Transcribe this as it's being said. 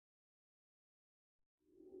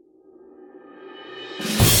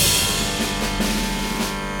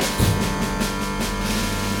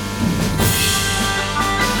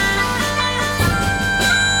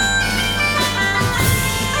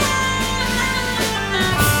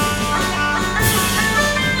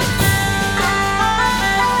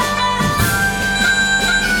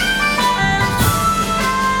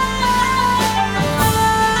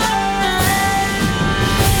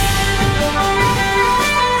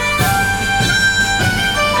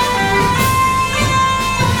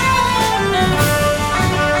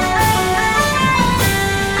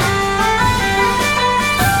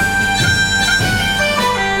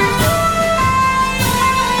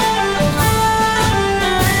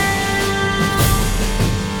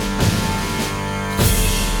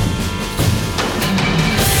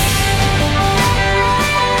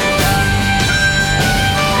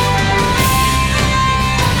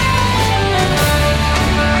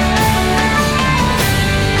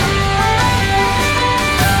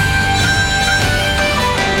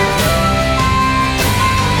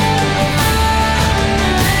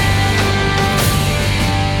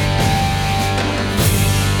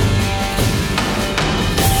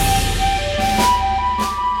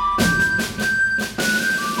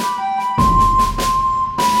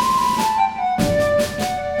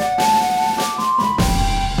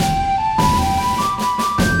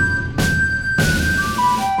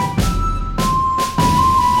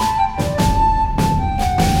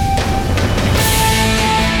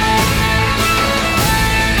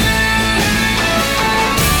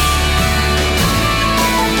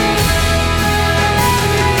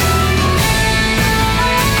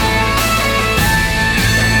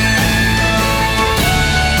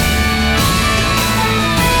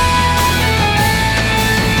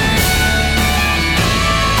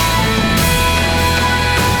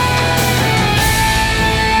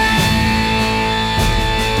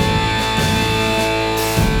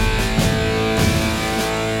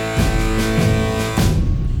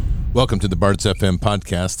Welcome to the Bards FM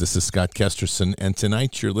podcast. This is Scott Kesterson, and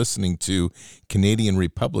tonight you're listening to Canadian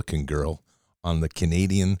Republican Girl on the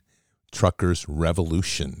Canadian Truckers'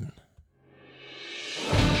 Revolution.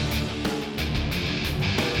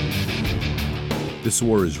 This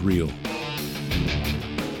war is real.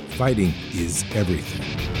 Fighting is everything.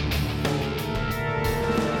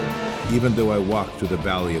 Even though I walk through the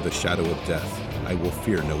valley of the shadow of death, I will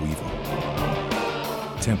fear no evil.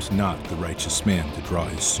 Tempt not the righteous man to draw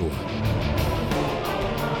his sword.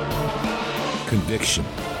 Conviction,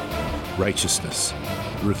 righteousness,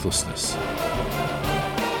 ruthlessness.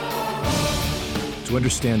 To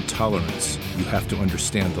understand tolerance, you have to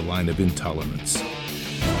understand the line of intolerance.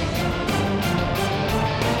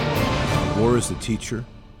 War is the teacher,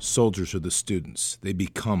 soldiers are the students. They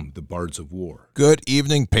become the bards of war. Good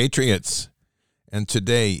evening, Patriots. And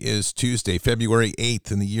today is Tuesday, February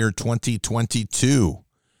 8th in the year 2022.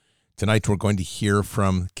 Tonight we're going to hear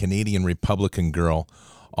from Canadian Republican Girl,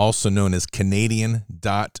 also known as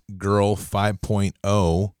Canadian.Girl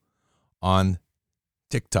 5.0 on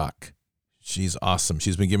TikTok. She's awesome.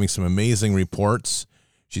 She's been giving some amazing reports.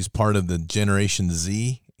 She's part of the Generation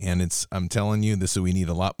Z, and I'm telling you, we need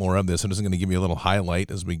a lot more of this. I'm just going to give you a little highlight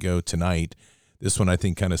as we go tonight. This one, I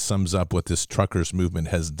think, kind of sums up what this truckers movement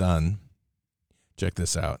has done. Check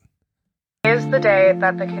this out. Today is the day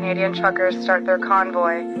that the Canadian truckers start their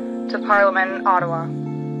convoy to Parliament in Ottawa.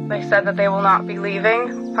 They said that they will not be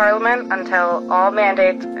leaving Parliament until all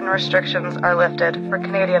mandates and restrictions are lifted for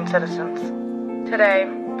Canadian citizens. Today,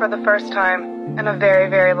 for the first time in a very,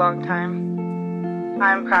 very long time,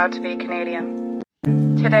 I'm proud to be Canadian.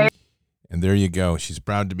 Today. And there you go. She's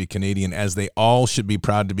proud to be Canadian, as they all should be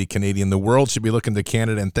proud to be Canadian. The world should be looking to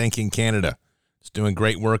Canada and thanking Canada. It's doing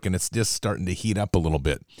great work, and it's just starting to heat up a little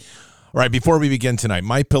bit. All right, before we begin tonight,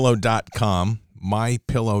 mypillow.com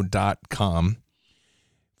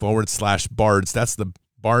 /Bards. That's the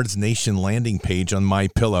Bards Nation landing page on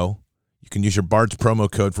MyPillow. You can use your Bards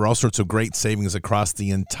promo code for all sorts of great savings across the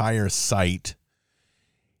entire site.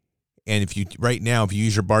 And if you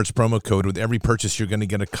use your Bards promo code, with every purchase, you're going to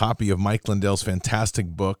get a copy of Mike Lindell's fantastic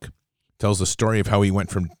book. It tells the story of how he went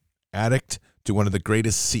from addict to one of the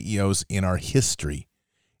greatest CEOs in our history,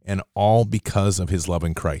 and all because of his love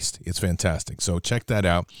in Christ. It's fantastic. So check that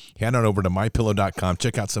out. Head on over to mypillow.com.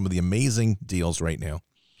 Check out some of the amazing deals right now.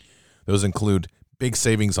 Those include big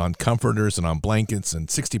savings on comforters and on blankets, and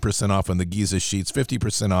 60% off on the Giza sheets,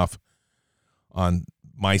 50% off on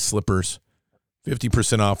my slippers,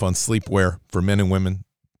 50% off on sleepwear for men and women.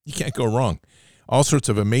 You can't go wrong. All sorts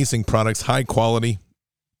of amazing products, high quality.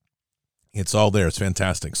 It's all there. It's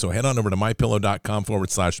fantastic. So head on over to mypillow.com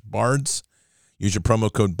 /Bards. Use your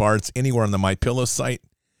promo code BARDS anywhere on the MyPillow site,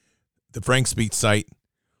 the Frank Speech site,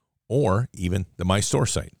 or even the My Store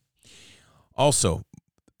site. Also,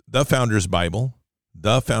 The Founders Bible,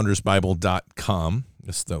 thefoundersbible.com.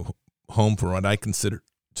 It's the home for what I consider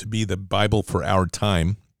to be the Bible for our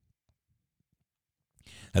time.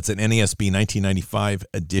 That's an NASB 1995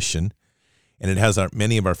 edition, and it has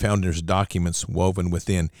many of our founders' documents woven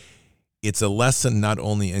within. It's a lesson not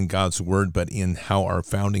only in God's word, but in how our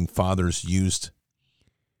founding fathers used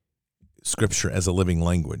Scripture as a living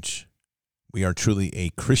language. We are truly a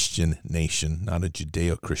Christian nation, not a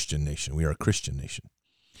Judeo-Christian nation. We are a Christian nation.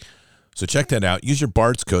 So check that out. Use your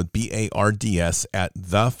Bards code, BARDS, at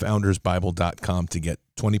thefoundersbible.com to get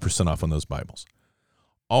 20% off on those Bibles.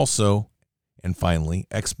 Also, and finally,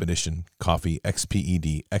 Expedition Coffee,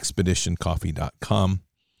 XPED, expeditioncoffee.com.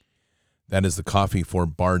 That is the coffee for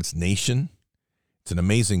Bards Nation. It's an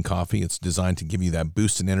amazing coffee. It's designed to give you that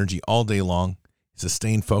boost in energy all day long,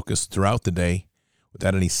 sustained focus throughout the day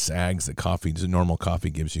without any sags that normal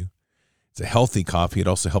coffee gives you. It's a healthy coffee. It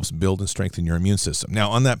also helps build and strengthen your immune system. Now,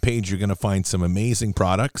 on that page, you're going to find some amazing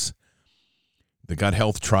products. The Gut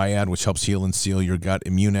Health Triad, which helps heal and seal your gut.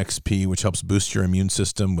 Immune XP, which helps boost your immune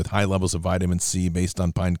system with high levels of vitamin C based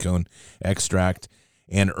on pine cone extract.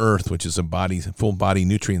 And Earth, which is a full body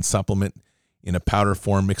nutrient supplement in a powder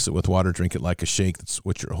form. Mix it with water, drink it like a shake. That's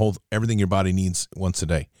what everything your body needs once a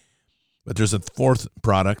day. But there's a fourth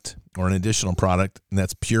product, or an additional product, and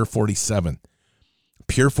that's Pure 47.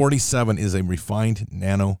 Pure 47 is a refined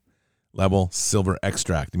nano level silver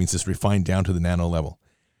extract. It means it's refined down to the nano level.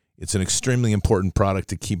 It's an extremely important product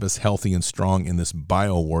to keep us healthy and strong in this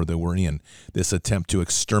bio war that we're in, this attempt to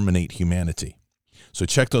exterminate humanity. So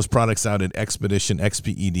check those products out at Expedition,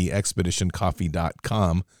 XPED,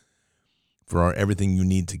 expeditioncoffee.com for everything you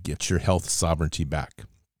need to get your health sovereignty back.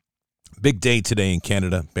 Big day today in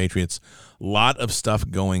Canada, Patriots. A lot of stuff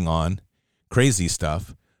going on, crazy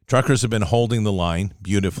stuff. Truckers have been holding the line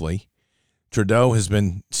beautifully. Trudeau has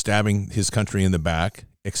been stabbing his country in the back.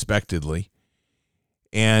 expectedly.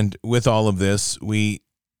 And with all of this, we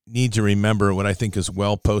need to remember what I think is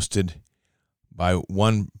well posted by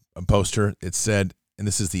one poster. It said, and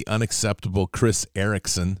this is the unacceptable Chris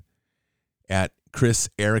Erickson at Chris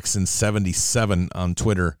Erickson 77 on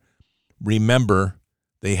Twitter. Remember,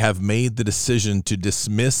 they have made the decision to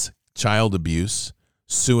dismiss child abuse,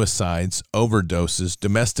 suicides, overdoses,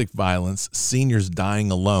 domestic violence, seniors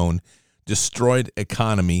dying alone, destroyed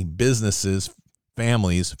economy, businesses,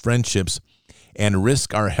 families, friendships, and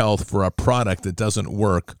risk our health for a product that doesn't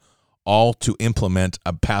work, all to implement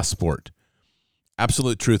a passport.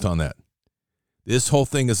 Absolute truth on that. This whole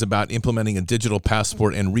thing is about implementing a digital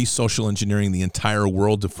passport and re-social engineering the entire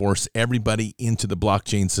world to force everybody into the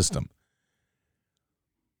blockchain system.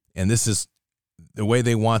 And this is the way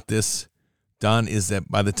they want this done, is that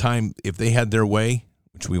by the time, if they had their way,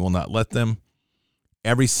 which we will not let them,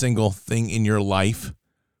 every single thing in your life,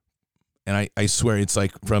 and I swear it's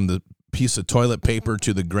like from the piece of toilet paper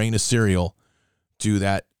to the grain of cereal to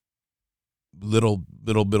that little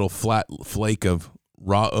flat flake of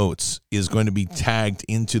raw oats, is going to be tagged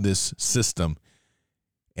into this system,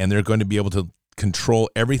 and they're going to be able to control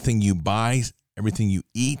everything you buy, everything you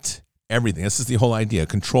eat, everything. This is the whole idea.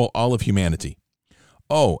 Control all of humanity.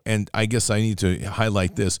 Oh, and I guess I need to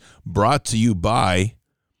highlight this. Brought to you by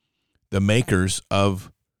the makers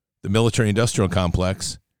of the military-industrial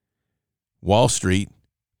complex, Wall Street,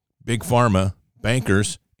 Big Pharma,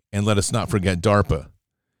 bankers, and let us not forget DARPA.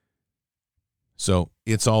 So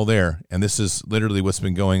it's all there, and this is literally what's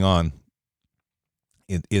been going on.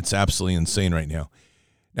 It's absolutely insane right now.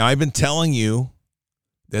 Now, I've been telling you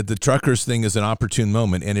that the truckers thing is an opportune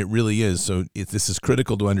moment, and it really is. So this is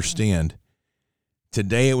critical to understand.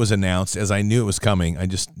 Today it was announced, as I knew it was coming, I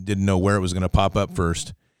just didn't know where it was going to pop up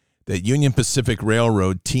first, that Union Pacific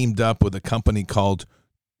Railroad teamed up with a company called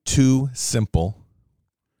Too Simple,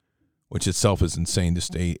 which itself is insane,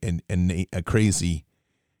 just a crazy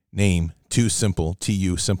name, Too Simple,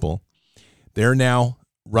 T-U Simple. They're now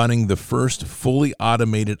running the first fully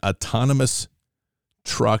automated autonomous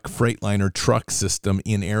Freightliner truck system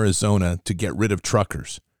in Arizona to get rid of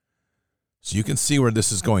truckers. So you can see where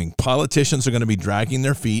this is going. Politicians are going to be dragging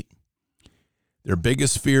their feet. Their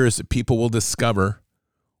biggest fear is that people will discover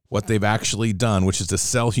what they've actually done, which is to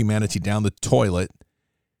sell humanity down the toilet,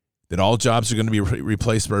 that all jobs are going to be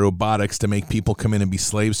replaced by robotics to make people come in and be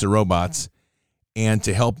slaves to robots. And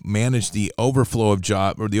to help manage the overflow of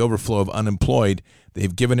the overflow of unemployed,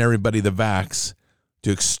 they've given everybody the vax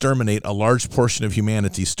to exterminate a large portion of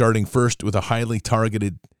humanity, starting first with a highly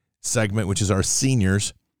targeted segment, which is our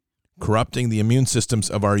seniors, corrupting the immune systems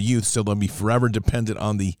of our youth so they'll be forever dependent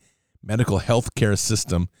on the medical health care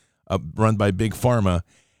system run by Big Pharma,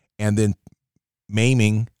 and then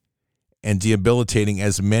maiming and debilitating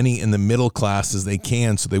as many in the middle class as they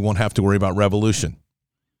can so they won't have to worry about revolution.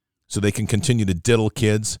 So they can continue to diddle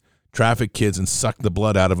kids, traffic kids, and suck the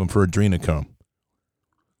blood out of them for adrenochrome.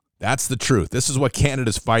 That's the truth. This is what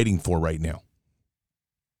Canada's fighting for right now.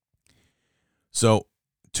 So,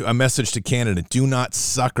 a message to Canada: do not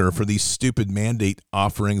sucker for these stupid mandate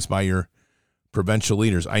offerings by your provincial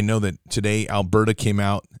leaders. I know that today Alberta came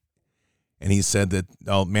out and he said that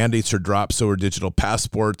mandates are dropped, so are digital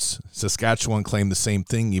passports. Saskatchewan claimed the same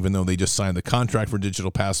thing, even though they just signed the contract for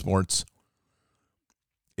digital passports.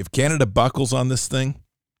 If Canada buckles on this thing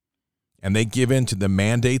and they give in to the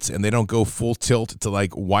mandates and they don't go full tilt to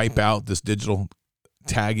like wipe out this digital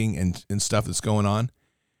tagging and stuff that's going on,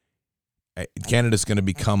 Canada's going to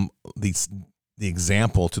become the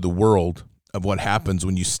example to the world of what happens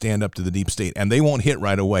when you stand up to the deep state. And they won't hit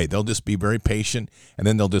right away. They'll just be very patient, and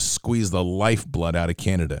then they'll just squeeze the lifeblood out of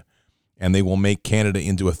Canada. And they will make Canada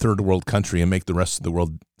into a third world country and make the rest of the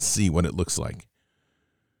world see what it looks like.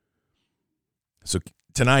 So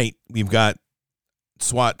tonight, we've got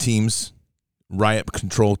SWAT teams, riot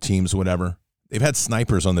control teams, whatever. They've had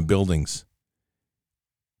snipers on the buildings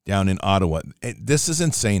down in Ottawa. This is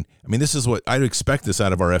insane. I mean, this is what I'd expect this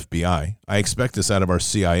out of our FBI. I expect this out of our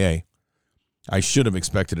CIA. I should have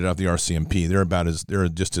expected it out of the RCMP. They're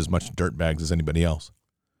just as much dirtbags as anybody else.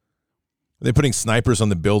 They're putting snipers on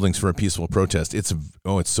the buildings for a peaceful protest. It's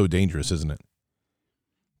so dangerous, isn't it?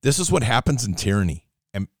 This is what happens in tyranny.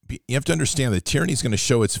 And you have to understand that tyranny is going to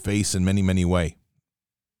show its face in many, many ways.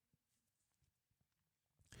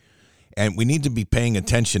 And we need to be paying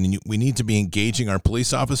attention, and we need to be engaging our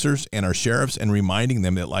police officers and our sheriffs and reminding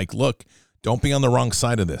them that, like, look, don't be on the wrong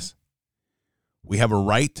side of this. We have a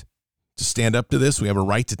right to stand up to this. We have a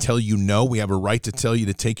right to tell you no. We have a right to tell you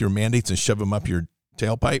to take your mandates and shove them up your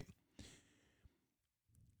tailpipe.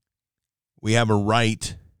 We have a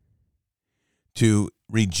right to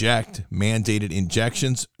reject mandated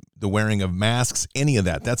injections, the wearing of masks, any of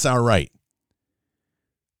that. That's our right.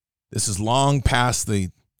 This is long past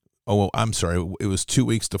it was 2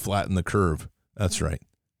 weeks to flatten the curve. That's right.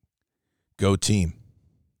 Go team.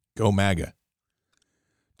 Go MAGA.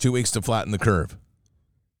 2 weeks to flatten the curve.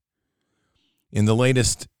 In the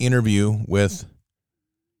latest interview with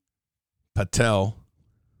Patel,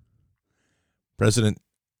 President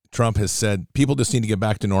Trump has said people just need to get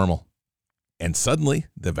back to normal. And suddenly,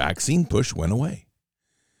 the vaccine push went away.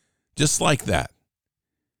 Just like that.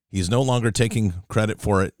 He's no longer taking credit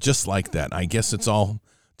for it, just like that. I guess it's all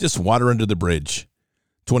just water under the bridge.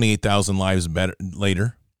 28,000 lives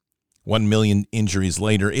later, 1 million injuries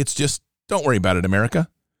later. It's just, don't worry about it, America.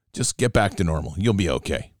 Just get back to normal. You'll be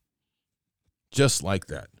okay. Just like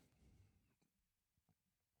that.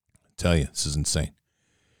 I tell you, this is insane.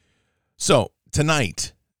 So,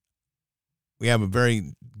 tonight, we have a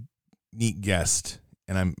very neat guest,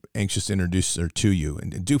 and I'm anxious to introduce her to you.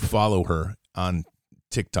 And do follow her on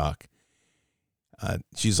TikTok.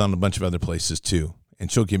 She's on a bunch of other places too,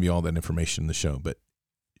 and she'll give you all that information in the show. But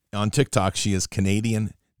on TikTok, she is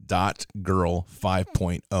Canadian.girl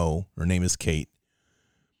 5.0. Her name is Kate.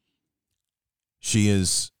 She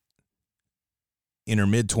is in her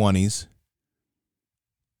mid-20s.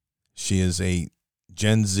 She is a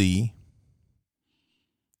Gen Z.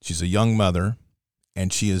 She's a young mother,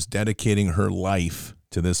 and she is dedicating her life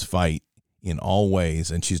to this fight in all ways,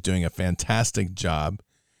 and she's doing a fantastic job.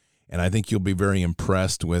 And I think you'll be very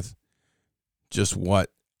impressed with just what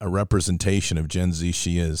a representation of Gen Z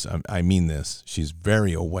she is. I mean this. She's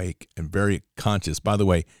very awake and very conscious. By the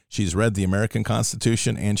way, she's read the American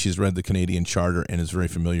Constitution and she's read the Canadian Charter and is very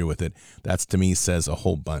familiar with it. That's, to me, says a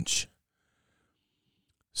whole bunch.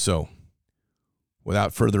 So,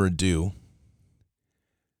 without further ado,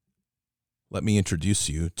 let me introduce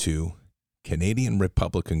you to Canadian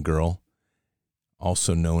Republican girl,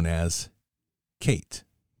 also known as Kate.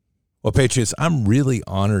 Well, Patriots, I'm really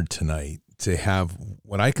honored tonight to have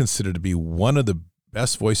what I consider to be one of the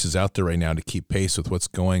best voices out there right now to keep pace with what's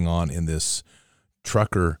going on in this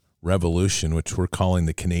trucker revolution, which we're calling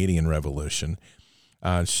the Canadian Revolution.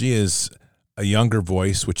 She is a younger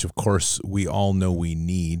voice, which, of course, we all know we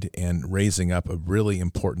need, and raising up a really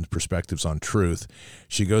important perspectives on truth.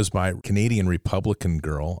 She goes by Canadian Republican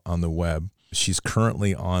Girl on the web. She's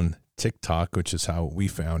currently on TikTok, which is how we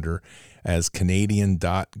found her, as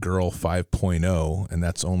Canadian.girl 5.0, and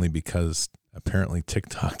that's only because apparently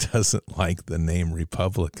TikTok doesn't like the name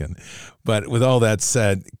Republican. But with all that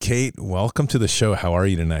said, Kate, welcome to the show. How are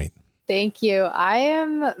you tonight? Thank you. I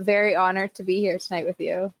am very honored to be here tonight with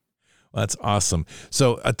you. Well, that's awesome.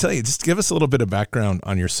 So I'll tell you, just give us a little bit of background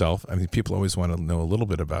on yourself. I mean, people always want to know a little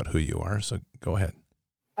bit about who you are, so go ahead.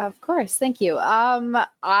 Of course. Thank you. I'm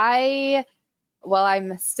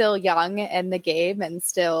still young in the game and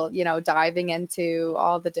still, diving into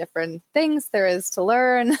all the different things there is to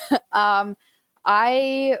learn.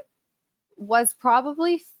 I was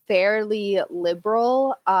probably fairly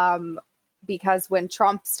liberal because when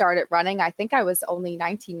Trump started running, I think I was only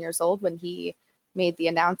 19 years old when he made the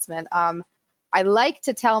announcement. I like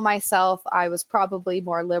to tell myself I was probably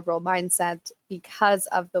more liberal mindset because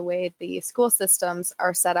of the way the school systems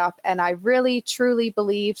are set up. And I really, truly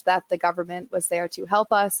believed that the government was there to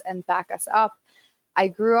help us and back us up. I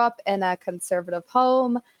grew up in a conservative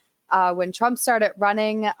home. When Trump started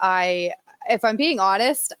running, if I'm being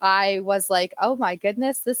honest, I was like, oh my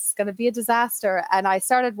goodness, this is going to be a disaster. And I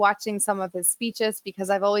started watching some of his speeches because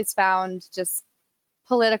I've always found just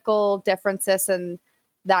political differences and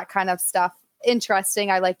that kind of stuff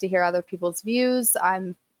interesting. I like to hear other people's views.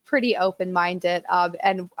 I'm pretty open-minded.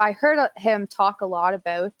 And I heard him talk a lot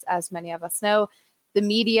about, as many of us know, the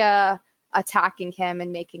media attacking him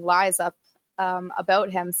and making lies up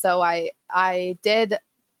about him. So I did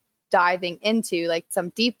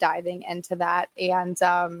some deep diving into that. And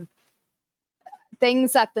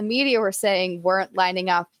things that the media were saying weren't lining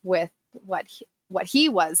up with what he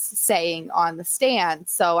was saying on the stand.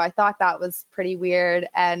 So I thought that was pretty weird.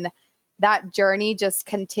 And that journey just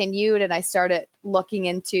continued, and I started looking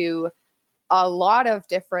into a lot of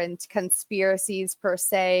different conspiracies per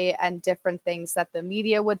se and different things that the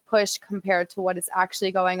media would push compared to what is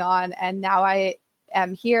actually going on. And now I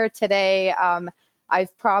am here today.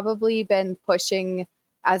 I've probably been pushing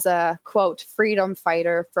as a, quote, freedom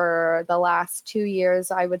fighter for the last 2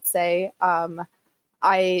 years, I would say.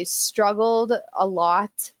 I struggled a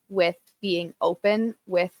lot with being open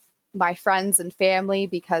with my friends and family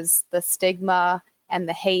because the stigma and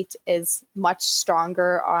the hate is much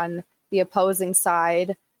stronger on the opposing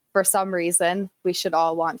side. For some reason, we should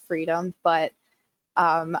all want freedom, but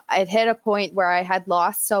It hit a point where I had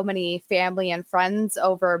lost so many family and friends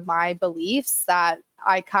over my beliefs that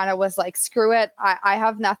I kind of was like, screw it. I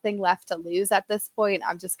have nothing left to lose at this point.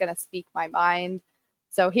 I'm just going to speak my mind.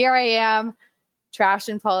 So here I am,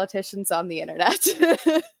 trashing politicians on the internet.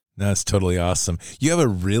 That's totally awesome. You have a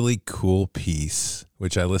really cool piece,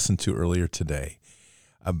 which I listened to earlier today,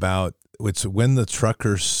 about it's when the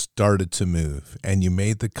truckers started to move, and you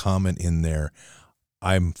made the comment in there,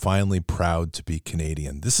 I'm finally proud to be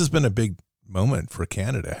Canadian. This has been a big moment for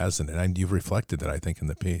Canada, hasn't it? And you've reflected that, I think, in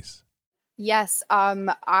the piece. Yes.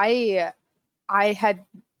 I had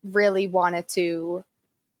really wanted to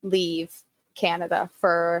leave Canada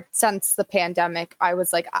since the pandemic. I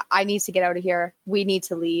was like, I need to get out of here. We need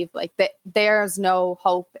to leave. Like there's no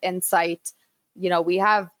hope in sight. We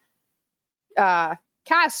have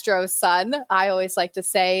Castro's son, I always like to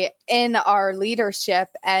say, in our leadership.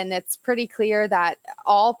 And it's pretty clear that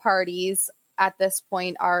all parties at this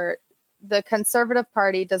point the Conservative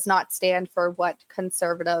Party does not stand for what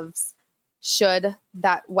conservatives should,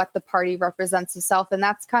 what the party represents itself. And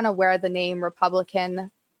that's kind of where the name Republican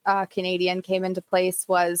Canadian came into place,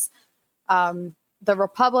 was the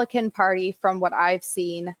Republican Party, from what I've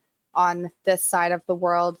seen on this side of the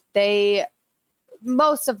world.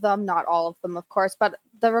 Most of them, not all of them, of course, but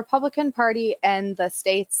the Republican Party and the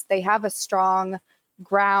states, they have a strong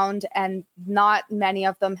ground, and not many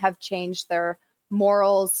of them have changed their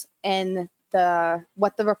morals in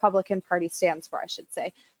what the Republican Party stands for, I should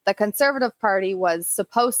say. The Conservative Party was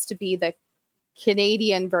supposed to be the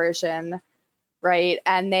Canadian version, right?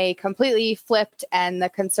 And they completely flipped, and the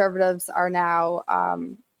Conservatives are now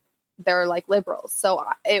they're like liberals. So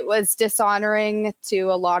it was dishonoring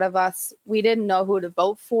to a lot of us. We didn't know who to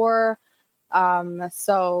vote for.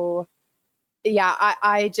 So yeah,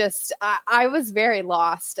 I was very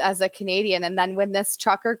lost as a Canadian. And then when this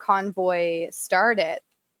trucker convoy started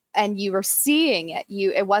and you were seeing it,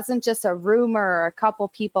 it wasn't just a rumor or a couple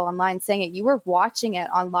people online saying it. You were watching it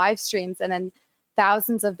on live streams, and then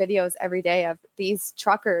thousands of videos every day of these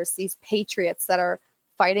truckers, these patriots that are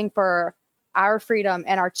fighting for our freedom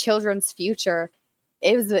and our children's future.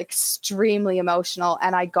 It was extremely emotional,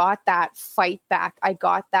 and I got that fight back. I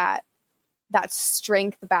got that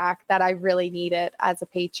strength back that I really needed as a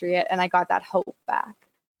patriot, and I got that hope back.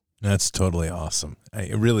 That's totally awesome.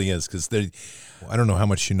 It really is, because I don't know how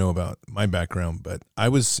much you know about my background, but I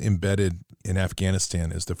was embedded in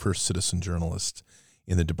Afghanistan as the first citizen journalist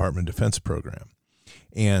in the Department of Defense program.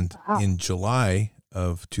 And in July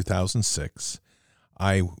of 2006,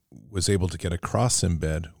 I was able to get a cross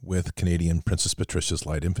embed with Canadian Princess Patricia's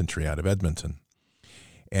Light Infantry out of Edmonton.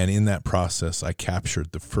 And in that process, I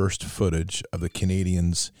captured the first footage of the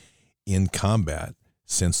Canadians in combat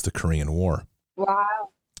since the Korean War. Wow.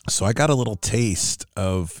 So I got a little taste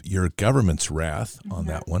of your government's wrath on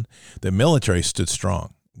that one. The military stood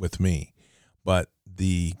strong with me, but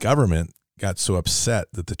the government got so upset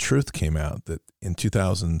that the truth came out that in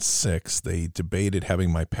 2006, they debated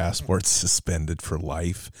having my passport suspended for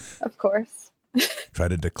life. Of course. Try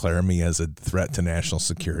to declare me as a threat to national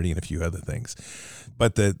security and a few other things.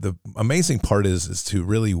 But the amazing part is to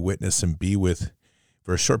really witness and be with,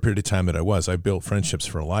 for a short period of time that I built friendships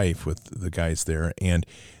for life with the guys there. And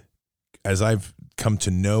as I've come to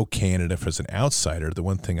know Canada as an outsider, the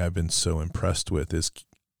one thing I've been so impressed with is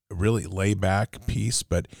really lay back peace.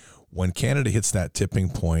 But when Canada hits that tipping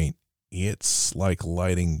point, it's like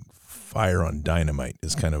lighting fire on dynamite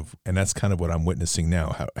and that's kind of what I'm witnessing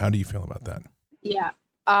now. How do you feel about that? Yeah.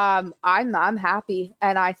 I'm happy,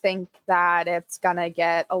 and I think that it's gonna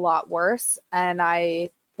get a lot worse, and I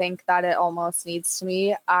think that it almost needs to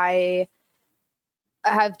be. I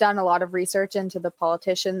have done a lot of research into the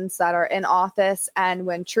politicians that are in office, and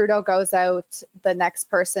when Trudeau goes out, the next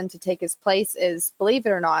person to take his place is, believe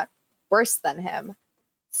it or not, worse than him.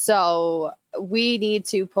 So we need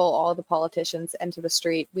to pull all the politicians into the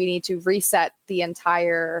street. We need to reset the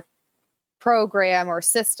entire program or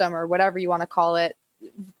system or whatever you want to call it.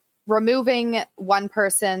 Removing one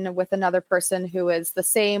person with another person who is the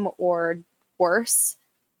same or worse,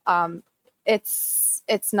 it's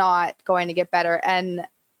not going to get better. And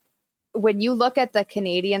when you look at the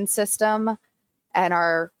Canadian system and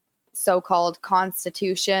our so-called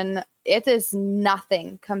constitution, it is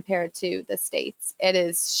nothing compared to the States. It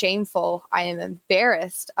is shameful. I am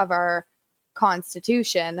embarrassed of our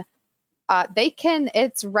constitution.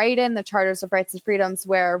 It's right in the Charters of Rights and Freedoms,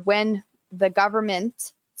 where when the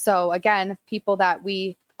government, so again, people that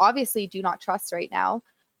we obviously do not trust right now,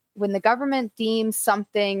 when the government deems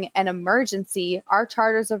something an emergency, our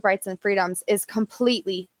Charters of Rights and Freedoms is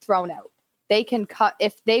completely thrown out. They can cut,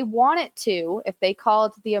 if they want it to, if they call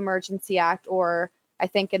it the Emergency Act or I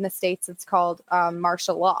think in the States it's called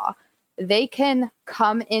martial law. They can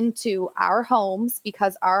come into our homes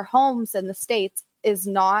because our homes in the States is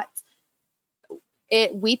not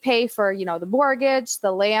it. We pay for, the mortgage,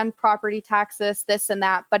 the land, property taxes, this and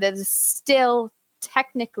that, but it is still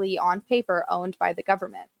technically on paper owned by the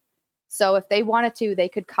government. So if they wanted to, they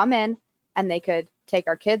could come in and they could take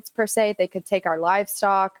our kids per se. They could take our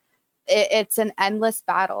livestock. It's an endless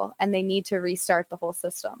battle, and they need to restart the whole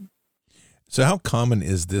system. So how common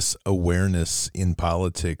is this awareness in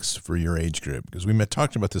politics for your age group? Because we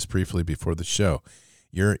talked about this briefly before the show.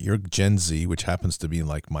 You're Gen Z, which happens to be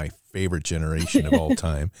like my favorite generation of all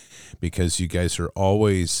time, because you guys are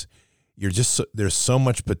always, there's so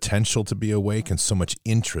much potential to be awake and so much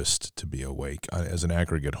interest to be awake as an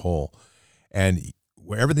aggregate whole. And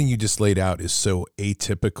where everything you just laid out is so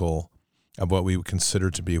atypical of what we would consider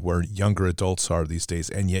to be where younger adults are these days.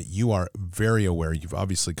 And yet you are very aware. You've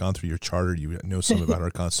obviously gone through your charter. You know some about our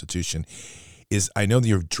Constitution. I know that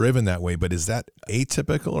you're driven that way, but is that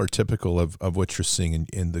atypical or typical of what you're seeing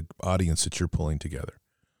in the audience that you're pulling together?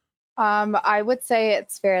 I would say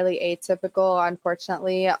it's fairly atypical.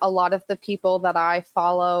 Unfortunately, a lot of the people that I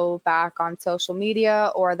follow back on social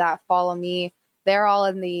media or that follow me, they're all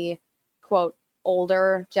in the quote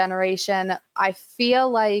older generation. I feel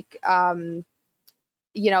like,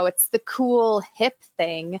 it's the cool hip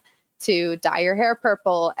thing to dye your hair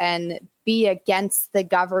purple and be against the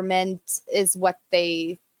government is what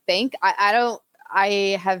they think.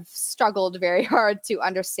 I have struggled very hard to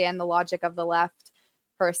understand the logic of the left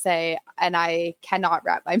per se, and I cannot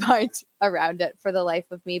wrap my mind around it for the life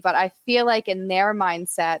of me. But I feel like in their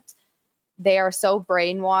mindset, they are so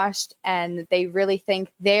brainwashed and they really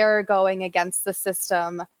think they're going against the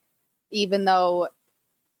system, even though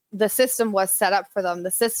the system was set up for them. The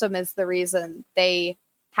system is the reason they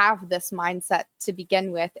have this mindset to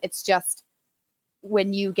begin with. It's just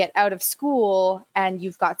when you get out of school and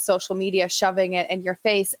you've got social media shoving it in your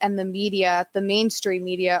face, and the media, the mainstream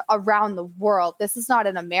media around the world, this is not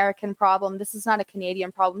an American problem. This is not a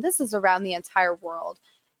Canadian problem. This is around the entire world.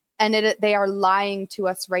 And they are lying to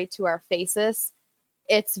us right to our faces.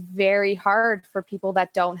 It's very hard for people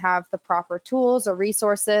that don't have the proper tools or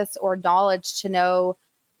resources or knowledge to know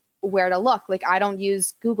where to look. Like, I don't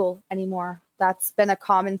use Google anymore. That's been a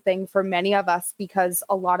common thing for many of us because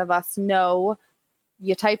a lot of us know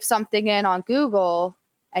you type something in on Google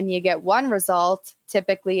and you get one result,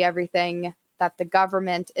 typically everything that the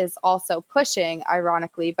government is also pushing,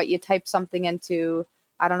 ironically, but you type something into,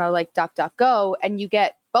 I don't know, like DuckDuckGo, and you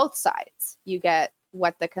get both sides. You get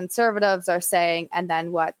what the conservatives are saying and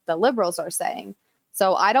then what the liberals are saying.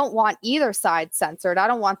 So I don't want either side censored. I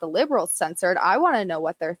don't want the liberals censored. I want to know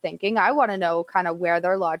what they're thinking. I want to know kind of where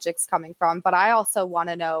their logic's coming from, but I also want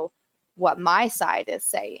to know what my side is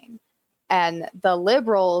saying. And the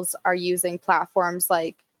liberals are using platforms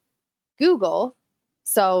like Google,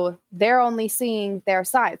 so they're only seeing their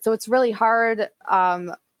side. So it's really hard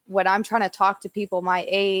when I'm trying to talk to people my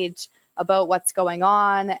age about what's going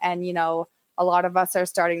on. And, a lot of us are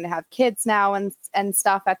starting to have kids now and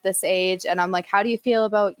stuff at this age. And I'm like, how do you feel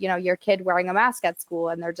about, your kid wearing a mask at school?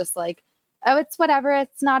 And they're just like, oh, it's whatever.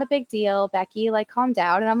 It's not a big deal, Becky, like, calm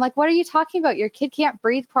down. And I'm like, what are you talking about? Your kid can't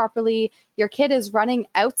breathe properly. Your kid is running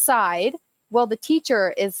outside. Well, the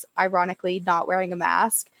teacher is ironically not wearing a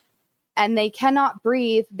mask and they cannot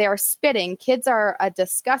breathe. They're spitting. Kids are a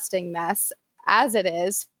disgusting mess as it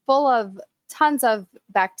is, full of tons of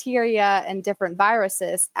bacteria and different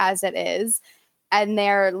viruses as it is. And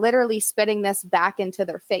they're literally spitting this back into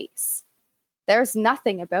their face. There's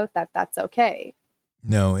nothing about that that's okay.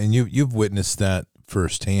 No, and you've witnessed that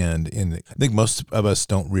firsthand. And I think most of us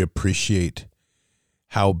don't reappreciate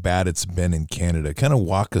how bad it's been in Canada. Kind of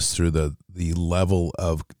walk us through the level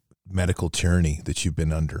of medical tyranny that you've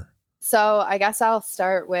been under. So I guess I'll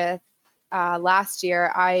start with last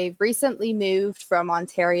year. I recently moved from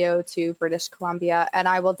Ontario to British Columbia, and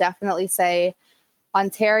I will definitely say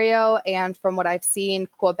Ontario and from what I've seen,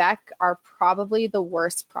 Quebec are probably the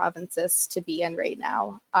worst provinces to be in right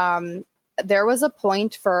now. There was a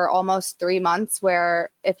point for almost 3 months where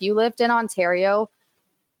if you lived in Ontario,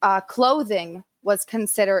 clothing was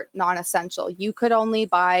considered non-essential. You could only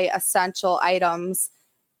buy essential items,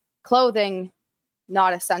 clothing,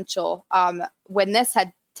 not essential. When this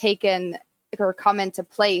had taken or come into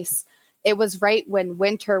place, it was right when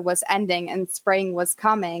winter was ending and spring was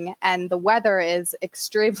coming, and the weather is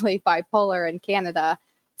extremely bipolar in Canada.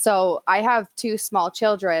 So I have 2 small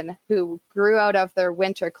children who grew out of their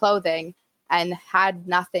winter clothing and had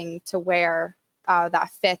nothing to wear that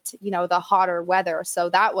fit, the hotter weather. So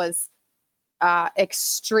that was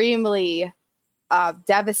extremely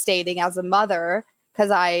devastating as a mother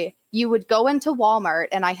because you would go into Walmart,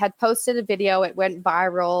 and I had posted a video. It went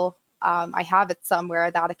viral. I have it somewhere.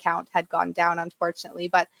 That account had gone down, unfortunately,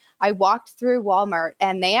 but I walked through Walmart,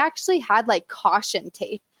 and they actually had like caution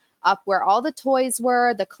tape up where all the toys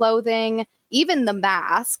were, the clothing, even the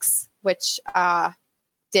masks, which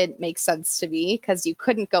didn't make sense to me because you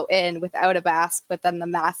couldn't go in without a mask, but then the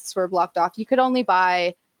masks were blocked off. You could only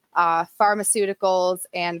buy pharmaceuticals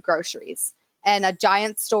and groceries, and a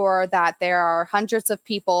giant store that there are hundreds of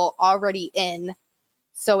people already in.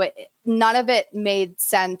 So none of it made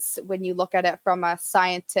sense when you look at it from a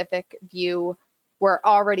scientific view. We're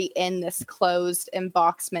already in this closed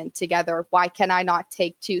emboxment together. Why can I not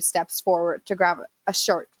take 2 steps forward to grab a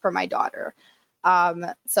shirt for my daughter?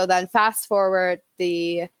 So then fast forward,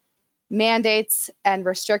 the mandates and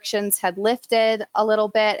restrictions had lifted a little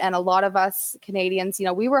bit. And a lot of us Canadians,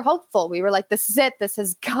 we were hopeful. We were like, this is it. This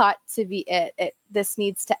has got to be it. This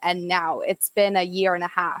needs to end now. It's been a year and a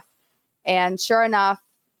half. And sure enough,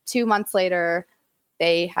 2 months later,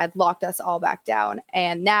 they had locked us all back down.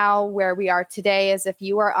 And now where we are today is if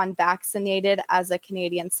you are unvaccinated as a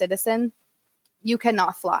Canadian citizen, you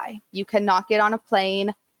cannot fly. You cannot get on a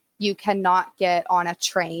plane. You cannot get on a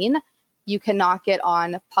train. You cannot get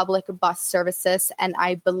on public bus services. And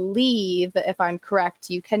I believe, if I'm correct,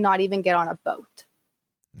 you cannot even get on a boat.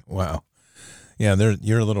 Wow. Yeah,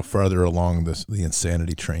 you're a little farther along the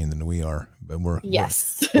insanity train than we are, but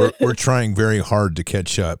we're trying very hard to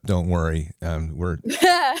catch up. Don't worry,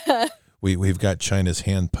 we've got China's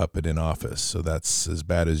hand puppet in office, so that's as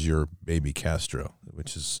bad as your baby Castro,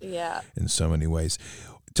 which is in so many ways.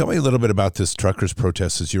 Tell me a little bit about this truckers'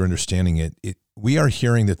 protest as you're understanding it. We are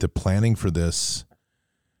hearing that the planning for this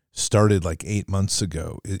started like 8 months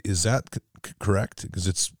ago. Is that correct? Because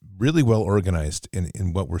it's really well organized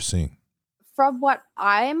in what we're seeing. From what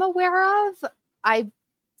I'm aware of,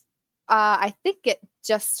 I think it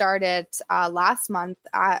just started last month,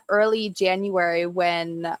 early January,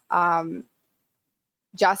 when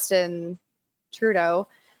Justin Trudeau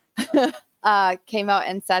came out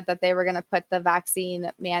and said that they were going to put the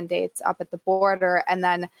vaccine mandates up at the border. And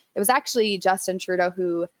then it was actually Justin Trudeau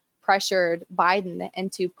who pressured Biden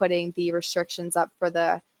into putting the restrictions up for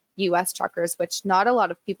the U.S. truckers, which not a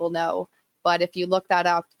lot of people know. But if you look that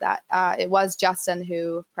up, that it was Justin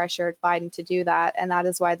who pressured Biden to do that. And that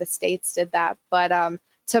is why the states did that. But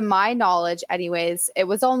to my knowledge, anyways, it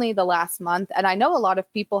was only the last month. And I know a lot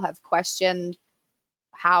of people have questioned,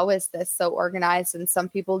 how is this so organized? And some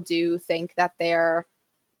people do think that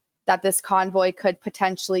this convoy could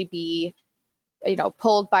potentially be,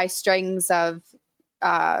 pulled by strings of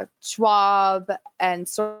Schwab and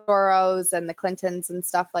Soros and the Clintons and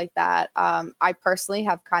stuff like that. I personally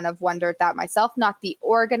have kind of wondered that myself. Not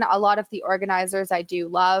a lot of the organizers I do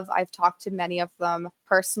love. I've talked to many of them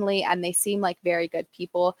personally, and they seem like very good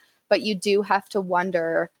people. But you do have to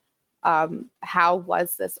wonder, how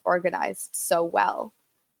was this organized so well?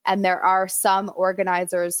 And there are some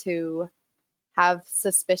organizers who have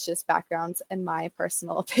suspicious backgrounds, in my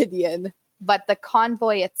personal opinion. But the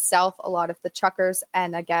convoy itself, a lot of the truckers,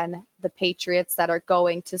 and again, the patriots that are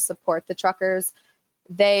going to support the truckers,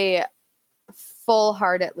 they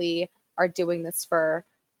full-heartedly are doing this for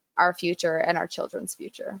our future and our children's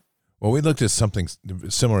future. Well, we looked at something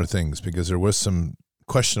similar things because there was some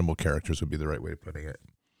questionable characters, would be the right way of putting it,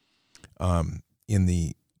 in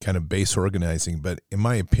the kind of base organizing. But in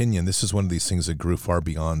my opinion, this is one of these things that grew far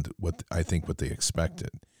beyond what they expected.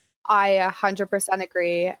 I 100%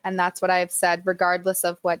 agree. And that's what I've said, regardless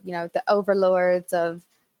of what, the overlords of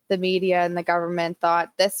the media and the government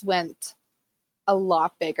thought. This went a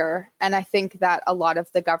lot bigger. And I think that a lot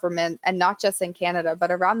of the government, and not just in Canada,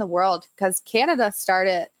 but around the world, because Canada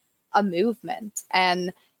started a movement.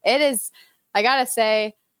 And it is, I gotta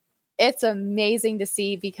say, it's amazing to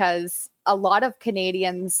see, because a lot of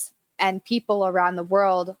Canadians and people around the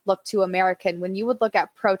world look to American. When you would look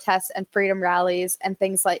at protests and freedom rallies and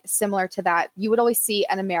things like similar to that, you would always see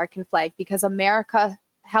an American flag, because America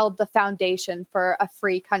held the foundation for a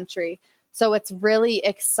free country. So it's really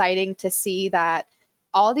exciting to see that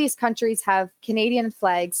all these countries have Canadian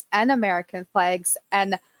flags and American flags.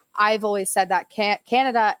 And I've always said that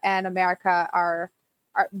Canada and America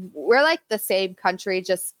we're like the same country,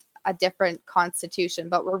 just a different constitution,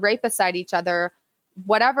 but we're right beside each other.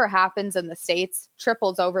 Whatever happens in the States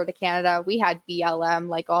triples over to Canada. We had BLM,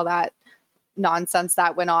 like all that nonsense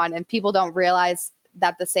that went on, and people don't realize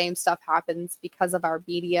that the same stuff happens because of our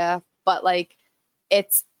media. But like,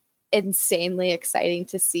 it's insanely exciting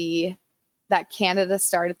to see that Canada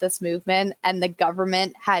started this movement and the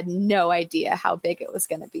government had no idea how big it was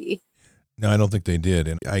going to be. No, I don't think they did.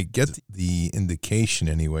 And I get the indication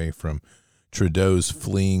anyway from Trudeau's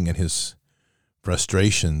fleeing and his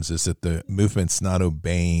frustrations is that the movement's not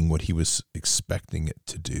obeying what he was expecting it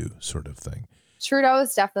to do, sort of thing. Trudeau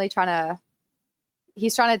is definitely trying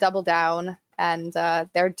to double down, and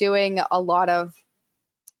they're doing a lot of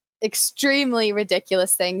extremely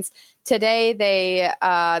ridiculous things. Today,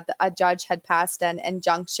 a judge had passed an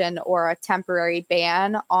injunction or a temporary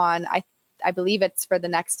ban on, I believe it's for the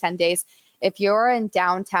next 10 days. If you're in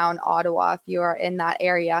downtown Ottawa, if you're in that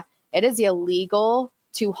area, it is illegal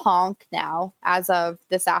to honk now as of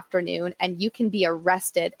this afternoon, and you can be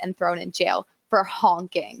arrested and thrown in jail for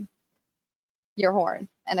honking your horn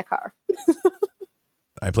in a car.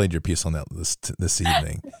 I played your piece on that this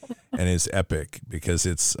evening, and it's epic because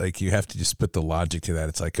it's like you have to just put the logic to that.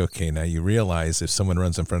 It's like, okay, now you realize if someone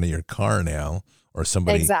runs in front of your car now or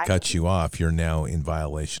somebody cuts you off, you're now in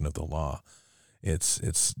violation of the law. It's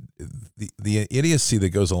the idiocy that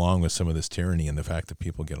goes along with some of this tyranny, and the fact that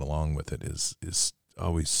people get along with it is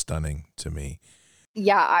always stunning to me.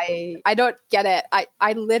 Yeah, I don't get it.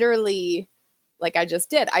 I literally, like I just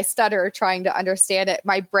did, I stutter trying to understand it.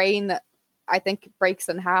 My brain, I think, breaks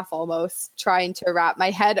in half almost trying to wrap my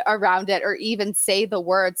head around it or even say the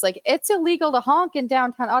words. Like, it's illegal to honk in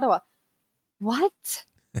downtown Ottawa. What?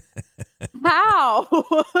 How?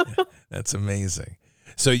 That's amazing.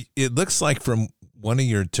 So it looks like from one of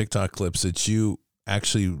your TikTok clips that you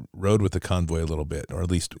actually rode with the convoy a little bit, or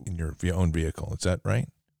at least in your own vehicle. Is that right?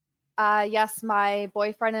 Yes, my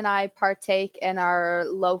boyfriend and I partake in our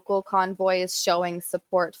local convoys, showing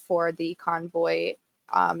support for the convoy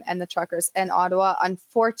and the truckers in Ottawa.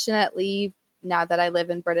 Unfortunately, now that I live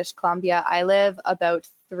in British Columbia, I live about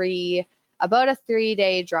a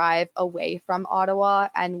 3-day drive away from Ottawa,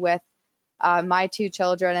 and with my 2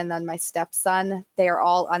 children and then my stepson, they are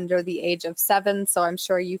all under the age of 7. So I'm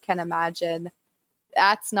sure you can imagine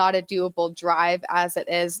that's not a doable drive as it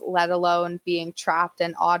is, let alone being trapped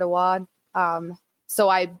in Ottawa. So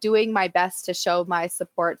I'm doing my best to show my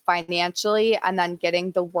support financially and then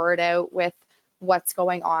getting the word out with what's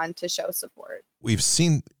going on to show support. We've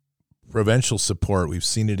seen provincial support. We've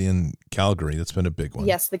seen it in Calgary. That's been a big one.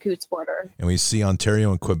 Yes, the Coots border. And we see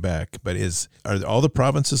Ontario and Quebec. But are all the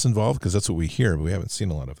provinces involved? Because that's what we hear, but we haven't seen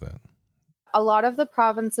a lot of that. A lot of the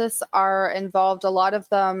provinces are involved. A lot of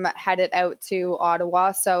them headed out to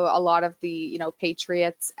Ottawa. So a lot of the,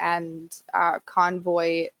 patriots and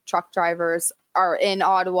convoy truck drivers are in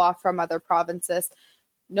Ottawa from other provinces.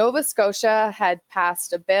 Nova Scotia had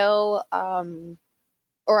passed a bill,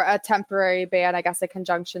 or a temporary ban, I guess a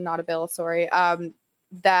conjunction, not a bill, sorry,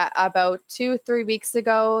 that about 2-3 weeks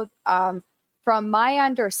ago. From my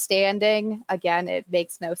understanding, again, it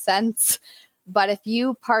makes no sense, but if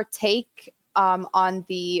you partake on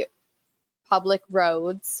the public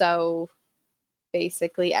roads, so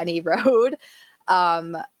basically any road,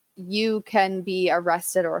 you can be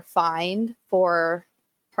arrested or fined for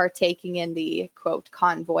partaking in the quote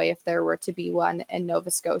convoy if there were to be one in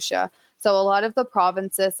Nova Scotia. So a lot of the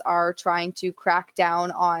provinces are trying to crack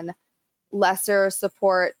down on lesser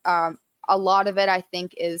support. A lot of it, I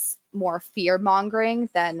think, is more fear mongering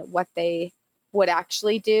than what they would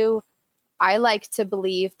actually do. I like to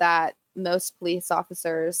believe that most police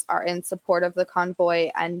officers are in support of the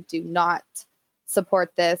convoy and do not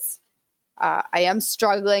support this. I am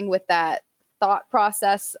struggling with that thought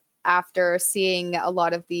process after seeing a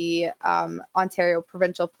lot of the Ontario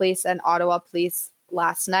Provincial Police and Ottawa Police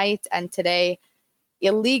last night and today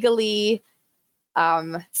illegally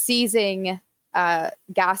seizing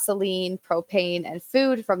gasoline, propane, and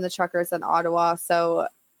food from the truckers in Ottawa. So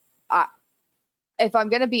if I'm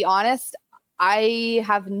going to be honest, I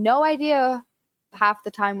have no idea half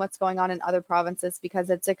the time what's going on in other provinces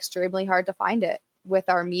because it's extremely hard to find it with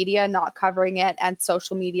our media not covering it and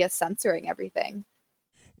social media censoring everything.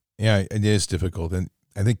 Yeah, it is difficult. And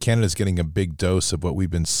I think Canada's getting a big dose of what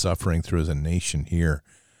we've been suffering through as a nation here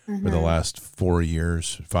for the last 5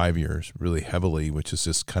 years, really heavily, which is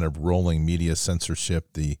this kind of rolling media censorship,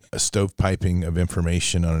 the stovepiping of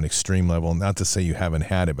information on an extreme level. Not to say you haven't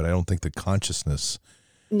had it, but I don't think the consciousness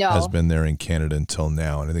has been there in Canada until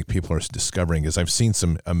now. And I think people are discovering, because I've seen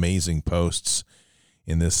some amazing posts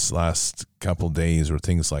in this last couple of days where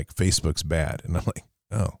things like Facebook's bad. And I'm like,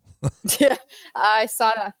 oh. Yeah, I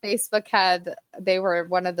saw that Facebook they were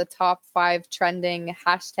one of the top 5 trending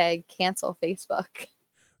hashtag cancel Facebook.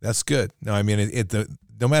 That's good. No, I mean,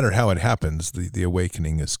 no matter how it happens, the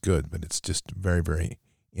awakening is good, but it's just very, very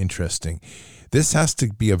interesting. This has to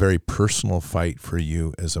be a very personal fight for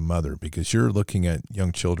you as a mother, because you're looking at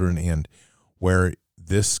young children and where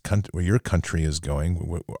your country is going,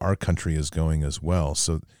 where our country is going as well.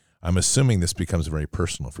 So I'm assuming this becomes very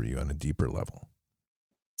personal for you on a deeper level.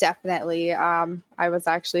 Definitely. I was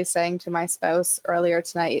actually saying to my spouse earlier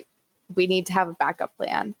tonight, we need to have a backup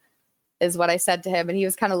plan, is what I said to him. And he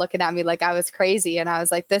was kind of looking at me like I was crazy. And I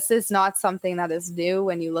was like, this is not something that is new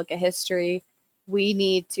when you look at history. We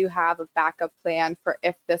need to have a backup plan for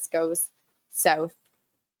if this goes south.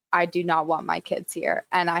 I do not want my kids here.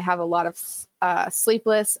 And I have a lot of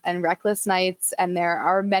sleepless and reckless nights, and there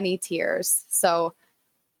are many tears. So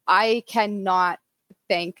I cannot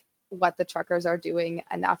thank what the truckers are doing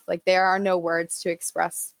enough. Like, there are no words to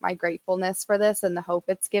express my gratefulness for this and the hope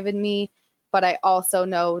it's given me. But I also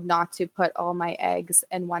know not to put all my eggs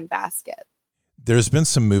in one basket. There's been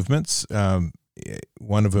some movements.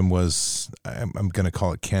 One of them was, I'm going to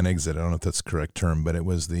call it can exit. I don't know if that's the correct term, but it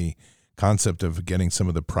was the concept of getting some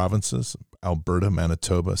of the provinces, Alberta,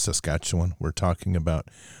 Manitoba, Saskatchewan. We're talking about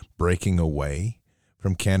breaking away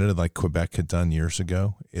from Canada like Quebec had done years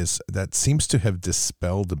ago. That seems to have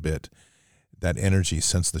dispelled a bit that energy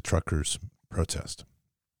since the truckers' protest.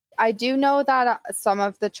 I do know that some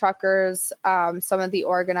of the truckers, some of the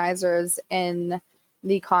organizers in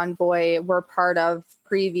the convoy were part of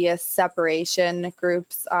previous separation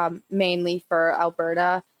groups, mainly for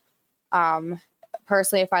Alberta.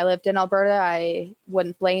 Personally, if I lived in Alberta, I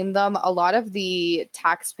wouldn't blame them. A lot of the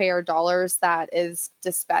taxpayer dollars that is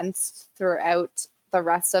dispensed throughout the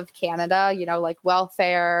rest of Canada, like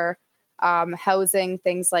welfare, housing,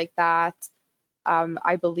 things like that,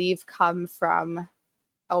 I believe come from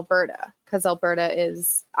Alberta, because Alberta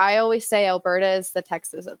is, I always say Alberta is the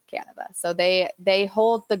Texas of Canada. So they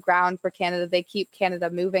hold the ground for Canada. They keep Canada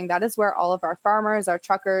moving. That is where all of our farmers, our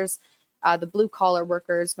truckers, the blue collar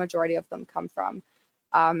workers, majority of them come from.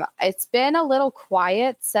 It's been a little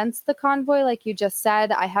quiet since the convoy, like you just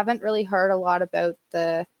said. I haven't really heard a lot about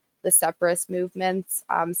the separatist movements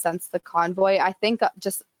since the convoy. I think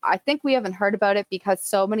we haven't heard about it because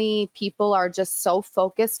so many people are just so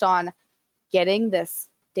focused on getting this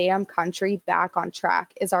damn country back on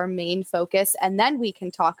track is our main focus. And then we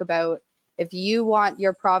can talk about, if you want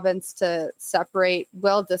your province to separate,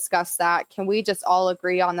 we'll discuss that. Can we just all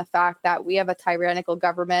agree on the fact that we have a tyrannical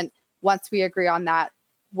government? Once we agree on that,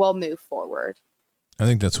 we'll move forward. I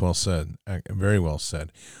think that's well said. Very well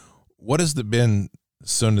said. What has been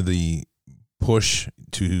some of the push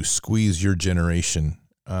to squeeze your generation?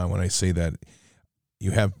 When I say that,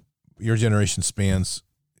 your generation spans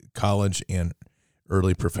college and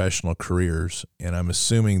early professional careers, and I'm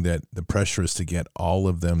assuming that the pressure is to get all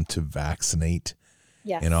of them to vaccinate.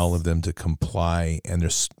 Yes. And all of them to comply. And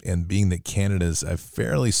being that Canada is a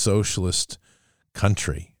fairly socialist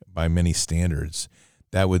country by many standards,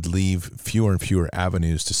 that would leave fewer and fewer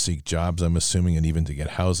avenues to seek jobs, I'm assuming, and even to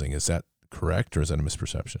get housing. Is that correct, or is that a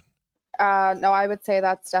misperception? No, I would say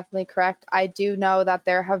that's definitely correct. I do know that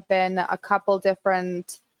there have been a couple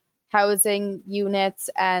different housing units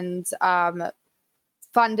and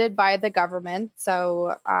funded by the government.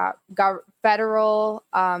 So federal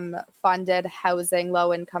funded housing,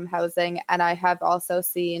 low income housing. And I have also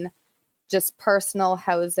seen just personal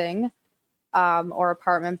housing or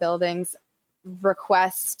apartment buildings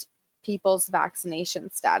request people's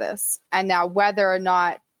vaccination status. And now whether or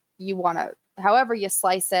not you want to, however you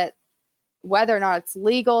slice it, whether or not it's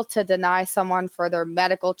legal to deny someone for their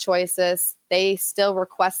medical choices, they still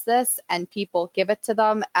request this and people give it to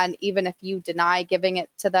them. And even if you deny giving it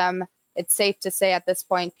to them, it's safe to say at this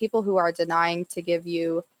point, people who are denying to give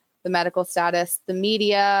you the medical status, the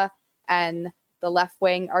media and the left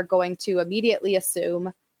wing are going to immediately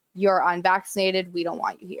assume you're unvaccinated. We don't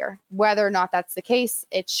want you here. Whether or not that's the case,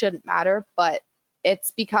 it shouldn't matter, but it's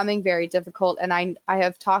becoming very difficult. And I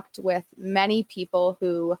have talked with many people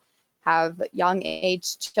who have young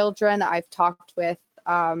age children. I've talked with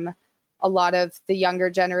a lot of the younger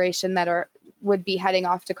generation that would be heading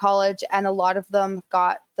off to college, and a lot of them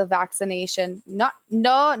got the vaccination. Not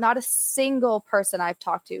a single person I've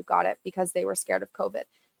talked to got it because they were scared of COVID.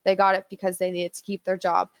 They got it because they needed to keep their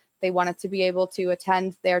job. They wanted to be able to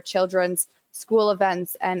attend their children's school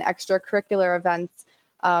events and extracurricular events,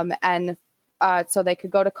 so they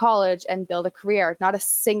could go to college and build a career. Not a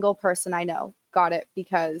single person I know got it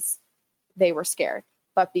because they were scared,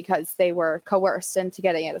 but because they were coerced into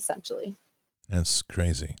getting it, essentially. That's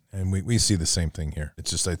crazy. And we see the same thing here.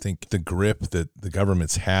 It's just, I think the grip that the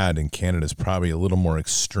government's had in Canada is probably a little more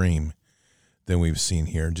extreme than we've seen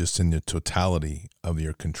here, just in the totality of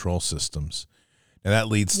your control systems. And that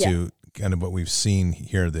leads to kind of what we've seen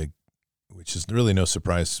here, which is really no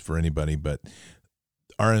surprise for anybody, but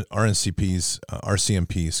RCMP's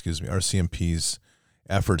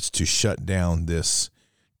efforts to shut down this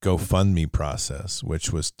GoFundMe process,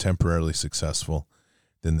 which was temporarily successful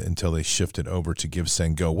until they shifted over to Give,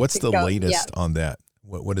 Send, Go. What's the latest on that?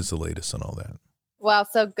 What is the latest on all that? Well,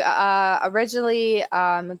 so originally,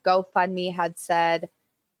 GoFundMe had said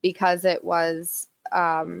because it was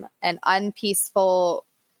an unpeaceful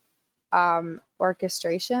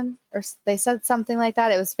orchestration, or they said something like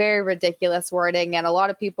that. It was very ridiculous wording, and a lot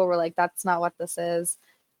of people were like, "That's not what this is."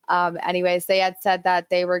 Anyways, they had said that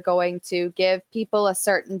they were going to give people a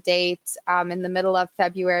certain date in the middle of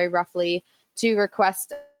February, roughly, to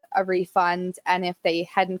request a refund, and if they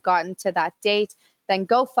hadn't gotten to that date, then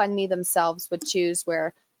GoFundMe themselves would choose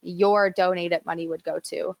where your donated money would go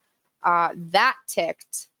to. That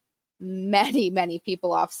ticked many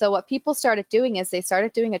people off. So what people started doing is they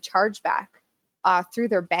started doing a chargeback through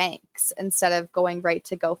their banks instead of going right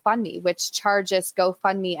to GoFundMe, which charges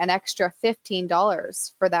GoFundMe an extra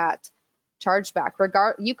 $15 for that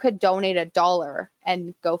chargeback. You could donate $1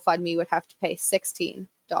 and GoFundMe would have to pay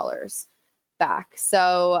 $16 back.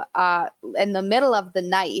 So in the middle of the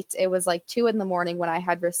night, it was like 2 a.m. when I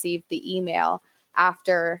had received the email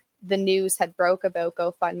after the news had broke about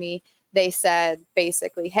GoFundMe. They said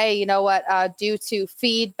basically, hey, you know what? Due to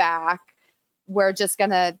feedback, we're just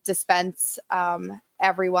going to dispense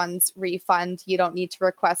everyone's refund. You don't need to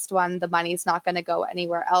request one. The money's not going to go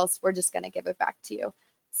anywhere else. We're just going to give it back to you.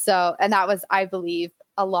 So, and that was, I believe,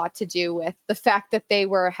 a lot to do with the fact that they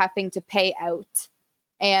were having to pay out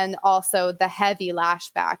and also the heavy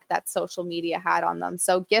lashback that social media had on them.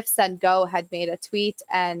 So GiveSendGo had made a tweet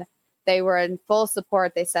and they were in full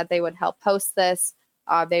support. They said they would help post this.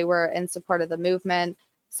 They were in support of the movement.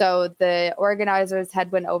 So the organizers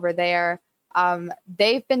had went over there.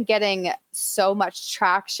 They've been getting so much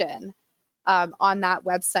traction on that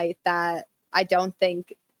website that I don't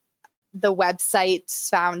think the website's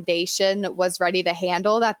foundation was ready to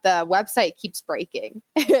handle that. The website keeps breaking.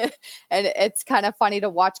 And it's kind of funny to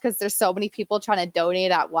watch because there's so many people trying to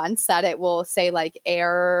donate at once that it will say like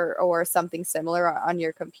error or something similar on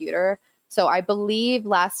your computer. So I believe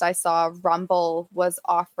last I saw, Rumble was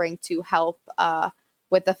offering to help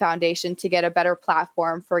with the foundation to get a better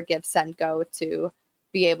platform for GiveSendGo to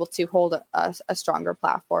be able to hold a stronger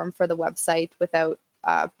platform for the website without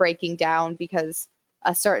breaking down, because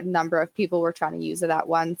a certain number of people were trying to use it at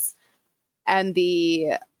once. And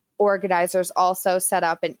the organizers also set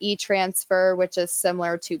up an e-transfer, which is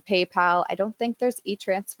similar to PayPal. I don't think there's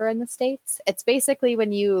e-transfer in the States. It's basically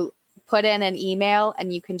when you put in an email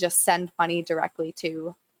and you can just send money directly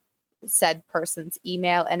to said person's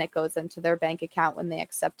email and it goes into their bank account when they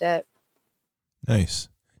accept it. Nice.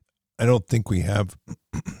 I don't think we have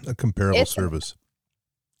a comparable service.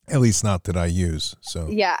 At least not that I use. So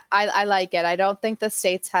yeah, I like it. I don't think the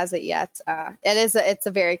States has it yet. It's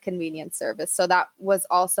a very convenient service. So that was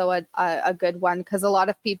also a good one because a lot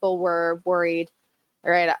of people were worried.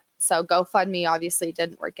 All right, so GoFundMe obviously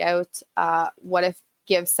didn't work out. What if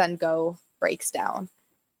GiveSendGo breaks down?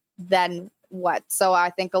 Then what? So I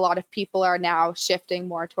think a lot of people are now shifting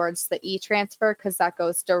more towards the e-transfer because that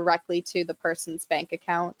goes directly to the person's bank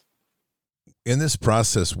account. In this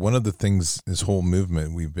process, one of the things, this whole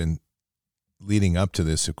movement, we've been leading up to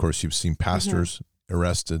this, of course, you've seen pastors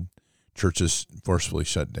arrested, churches forcefully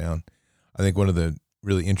shut down. I think one of the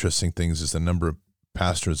really interesting things is the number of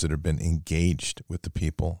pastors that have been engaged with the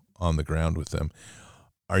people on the ground with them.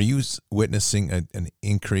 Are you witnessing an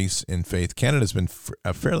increase in faith? Canada's been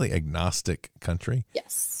a fairly agnostic country.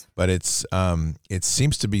 Yes. But it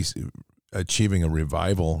seems to be achieving a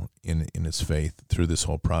revival in its faith through this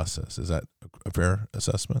whole process. Is that a fair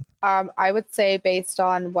assessment? I would say based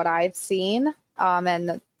on what I've seen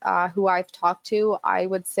and who I've talked to, I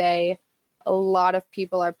would say a lot of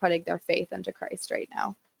people are putting their faith into Christ right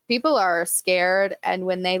now. People are scared, and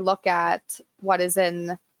when they look at what is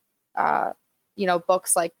in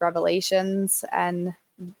books like Revelations and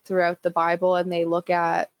throughout the Bible, and they look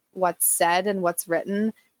at what's said and what's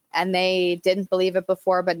written, and they didn't believe it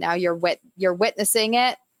before, but now you're witnessing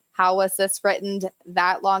it. How was this written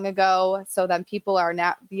that long ago? So then people are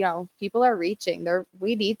now, people are reaching there.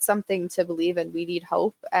 We need something to believe in. We need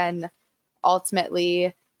hope. And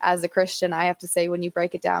ultimately, as a Christian, I have to say, when you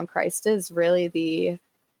break it down, Christ is really the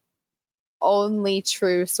only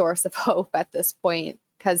true source of hope at this point,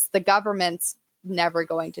 because the government's never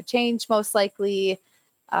going to change, most likely.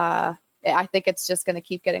 I think it's just going to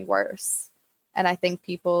keep getting worse. And I think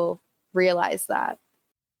people realize that.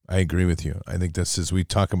 I agree with you. I think we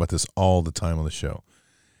talk about this all the time on the show,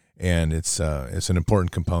 and it's an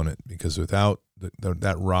important component, because without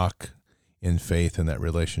that rock in faith and that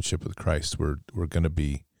relationship with Christ, we're going to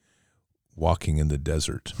be walking in the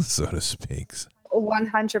desert, so to speak.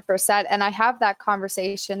 100%. And I have that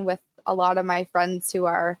conversation with a lot of my friends who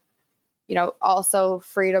are, also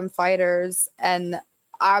freedom fighters, and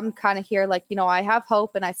I'm kind of here like, I have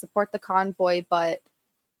hope and I support the convoy, but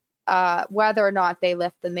whether or not they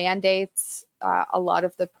lift the mandates, a lot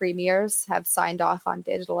of the premiers have signed off on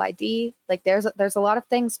digital ID. Like there's a lot of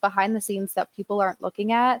things behind the scenes that people aren't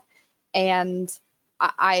looking at. And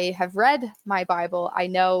I have read my Bible. I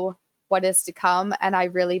know what is to come. And I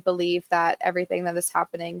really believe that everything that is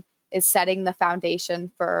happening is setting the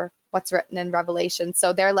foundation for what's written in Revelation.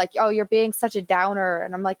 So they're like, oh, you're being such a downer.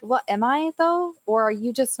 And I'm like, what am I though? Or are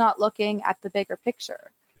you just not looking at the bigger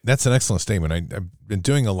picture? That's an excellent statement. I've been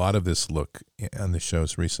doing a lot of this look on the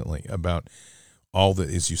shows recently about all that,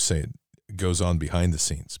 as you say, goes on behind the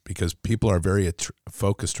scenes, because people are very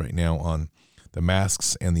focused right now on the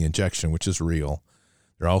masks and the injection, which is real.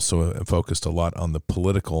 They're also focused a lot on the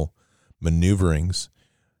political maneuverings,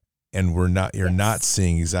 and you're not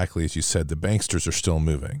seeing exactly as you said. The banksters are still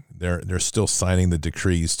moving. They're still signing the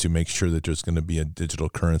decrees to make sure that there's going to be a digital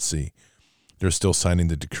currency. They're still signing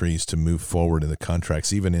the decrees to move forward in the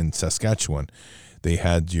contracts. Even in Saskatchewan, they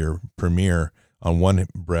had your premier on one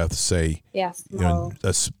breath say, yes,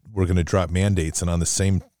 we're going to drop mandates, and on the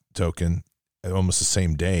same token, almost the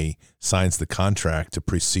same day, signs the contract to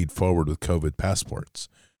proceed forward with COVID passports.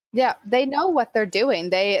 Yeah, they know what they're doing.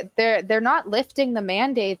 They're not lifting the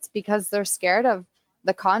mandates because they're scared of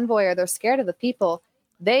the convoy or they're scared of the people.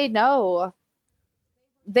 They know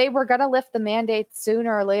they were going to lift the mandates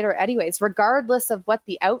sooner or later anyways, regardless of what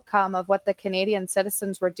the outcome of what the Canadian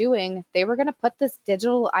citizens were doing. They were going to put this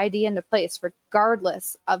digital ID into place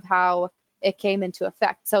regardless of how it came into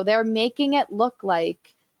effect. So they're making it look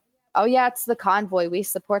like, oh yeah, it's the convoy. We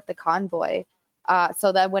support the convoy.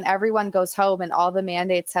 So that when everyone goes home and all the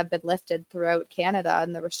mandates have been lifted throughout Canada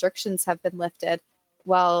and the restrictions have been lifted,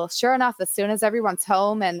 well, sure enough, as soon as everyone's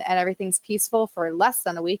home and everything's peaceful for less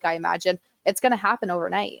than a week, I imagine, it's going to happen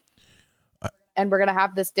overnight. And we're going to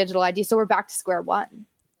have this digital ID. So we're back to square one.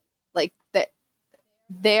 Like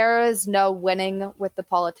there is no winning with the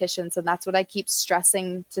politicians. And that's what I keep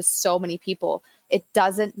stressing to so many people. It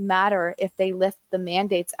doesn't matter if they lift the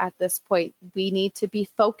mandates at this point. We need to be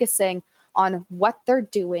focusing on what they're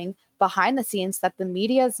doing behind the scenes that the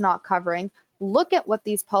media is not covering. Look at what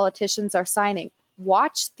these politicians are signing.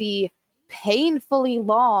 Watch the painfully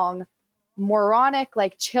long, moronic,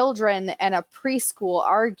 like children and a preschool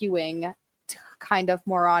arguing, kind of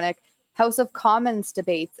moronic House of Commons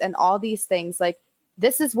debates and all these things. Like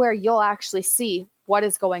this is where you'll actually see what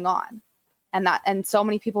is going on. And so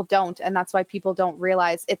many people don't. And that's why people don't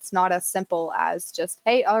realize it's not as simple as just,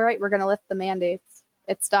 hey, all right, we're going to lift the mandates.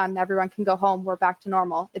 It's done. Everyone can go home. We're back to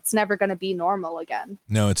normal. It's never going to be normal again.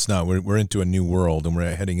 No, it's not. We're into a new world, and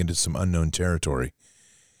we're heading into some unknown territory.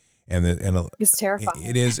 And it's terrifying.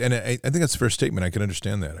 It is, and I think that's a fair statement. I can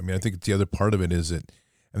understand that. I mean, I think the other part of it is that,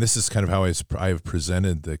 and this is kind of how I have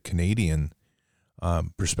presented the Canadian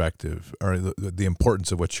perspective, or the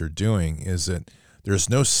importance of what you're doing, is that there's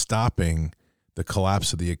no stopping the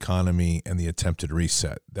collapse of the economy and the attempted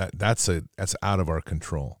reset. That's out of our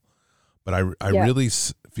control. But I really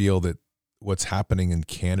feel that what's happening in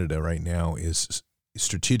Canada right now is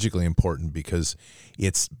strategically important because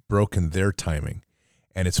it's broken their timing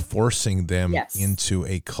and it's forcing them into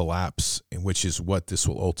a collapse, which is what this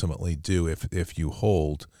will ultimately do if you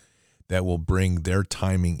hold. That will bring their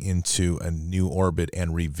timing into a new orbit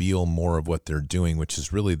and reveal more of what they're doing, which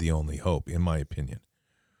is really the only hope, in my opinion.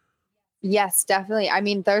 Yes, definitely. I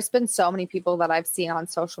mean, there's been so many people that I've seen on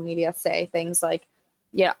social media say things like,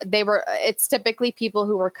 it's typically people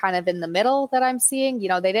who were kind of in the middle that I'm seeing.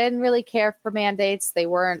 They didn't really care for mandates. They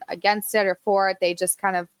weren't against it or for it. They just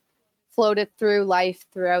kind of floated through life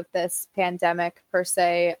throughout this pandemic per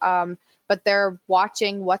se. But they're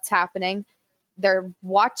watching what's happening. They're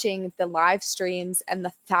watching the live streams and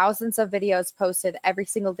the thousands of videos posted every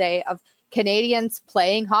single day of Canadians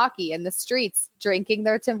playing hockey in the streets, drinking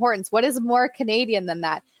their Tim Hortons. What is more Canadian than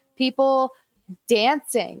that? People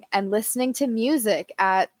dancing and listening to music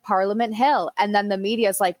at Parliament Hill, and then the media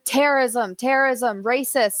is like terrorism,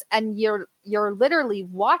 racist, and you're literally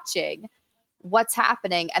watching what's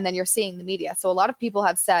happening, and then you're seeing the media. So a lot of people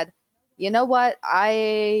have said, you know what,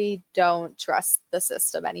 I don't trust the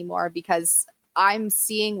system anymore because I'm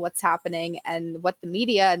seeing what's happening, and what the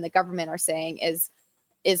media and the government are saying is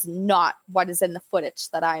not what is in the footage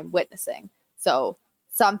that I'm witnessing. So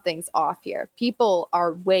something's off here. People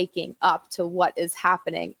are waking up to what is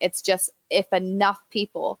happening. It's just if enough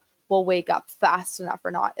people will wake up fast enough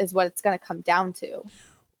or not is what it's going to come down to.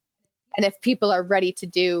 And if people are ready to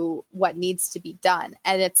do what needs to be done,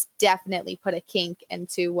 and it's definitely put a kink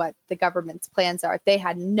into what the government's plans are. They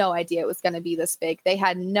had no idea it was going to be this big.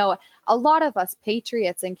 A lot of us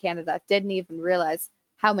patriots in Canada didn't even realize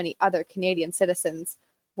how many other Canadian citizens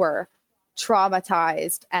were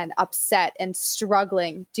traumatized and upset and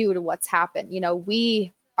struggling due to what's happened. You know,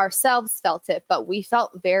 we ourselves felt it, but we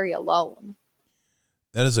felt very alone.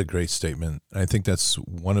 That is a great statement. I think that's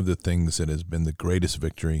one of the things that has been the greatest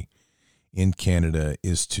victory in Canada,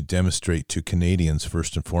 is to demonstrate to Canadians,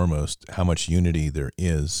 first and foremost, how much unity there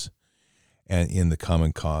is and in the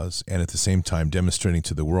common cause, and at the same time demonstrating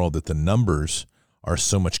to the world that the numbers are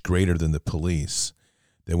so much greater than the police,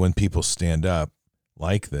 that when people stand up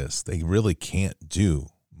like this, they really can't do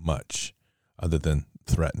much other than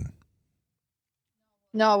threaten.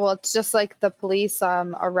 No, well, it's just like the police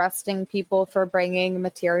arresting people for bringing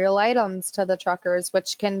material items to the truckers,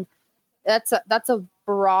 which can that's a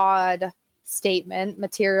broad statement,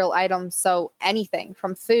 material items. So anything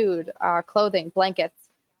from food, clothing, blankets,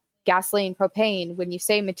 gasoline, propane. When you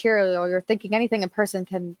say material, you're thinking anything a person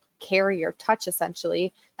can carry or touch,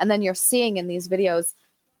 essentially. And then you're seeing in these videos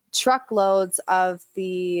truckloads of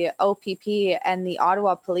the OPP and the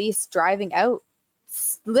Ottawa police driving out,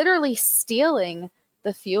 literally stealing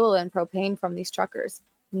the fuel and propane from these truckers.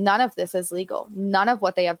 None of this is legal. None of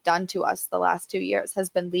what they have done to us the last 2 years has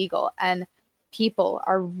been legal. And people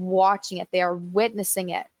are watching it. They are witnessing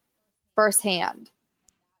it firsthand.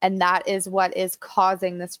 And that is what is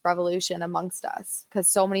causing this revolution amongst us, because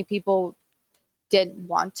so many people didn't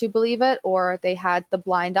want to believe it, or they had the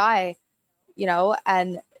blind eye, you know,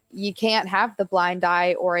 and you can't have the blind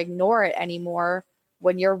eye or ignore it anymore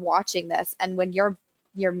when you're watching this. And when your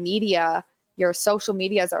media, your social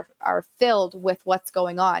medias are filled with what's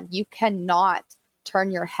going on, you cannot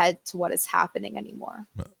turn your head to what is happening anymore.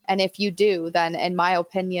 No. And if you do, then in my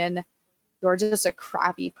opinion, you're just a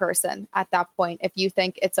crappy person at that point. If you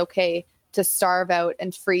think it's okay to starve out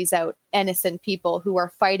and freeze out innocent people who are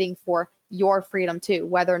fighting for your freedom too,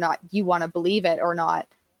 whether or not you want to believe it or not,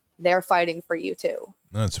 they're fighting for you too.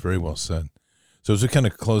 That's very well said. So as we kind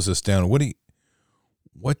of close this down,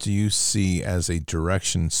 what do you see as a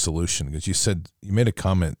direction solution? Because you made a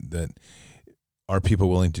comment that are people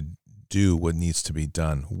willing to do what needs to be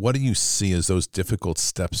done? What do you see as those difficult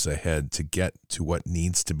steps ahead to get to what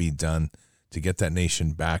needs to be done to get that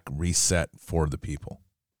nation back reset for the people?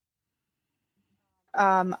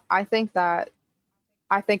 I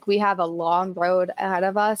think we have a long road ahead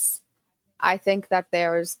of us. I think that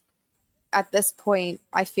at this point,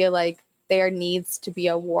 I feel like there needs to be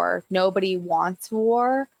a war. Nobody wants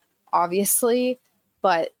war, obviously,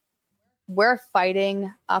 but we're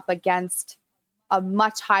fighting up against a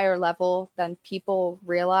much higher level than people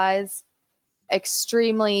realize.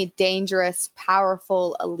 Extremely dangerous,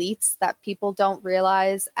 powerful elites that people don't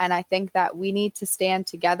realize. And I think that we need to stand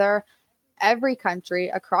together. Every country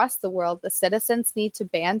across the world, the citizens need to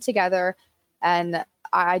band together. And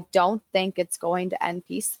I don't think it's going to end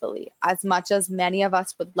peacefully. As much as many of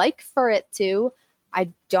us would like for it to, I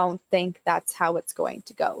don't think that's how it's going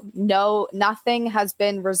to go. No, nothing has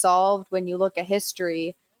been resolved. When you look at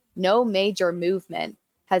history, no major movement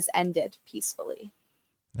has ended peacefully.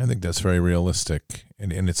 I think that's very realistic,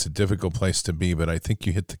 and it's a difficult place to be, but I think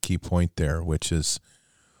you hit the key point there, which is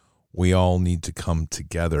we all need to come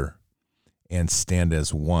together and stand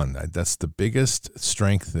as one. That's the biggest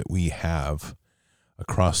strength that we have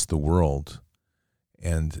across the world.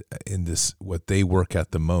 And in this, what they work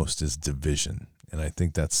at the most is division. And I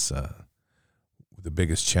think that's the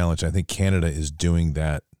biggest challenge. I think Canada is doing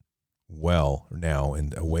that well now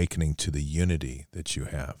and awakening to the unity that you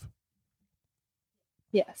have.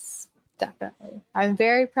 Yes, definitely. I'm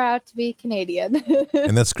very proud to be Canadian.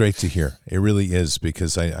 And that's great to hear. It really is,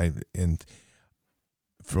 because and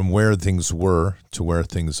from where things were to where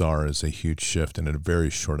things are is a huge shift in a very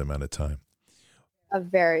short amount of time. A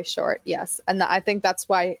very short, yes. And I think that's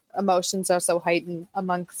why emotions are so heightened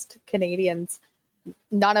amongst Canadians.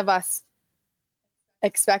 None of us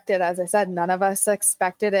expected, as I said, none of us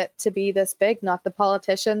expected it to be this big, not the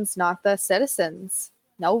politicians, not the citizens.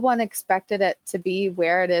 No one expected it to be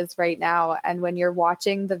where it is right now. And when you're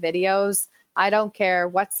watching the videos, I don't care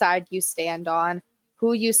what side you stand on,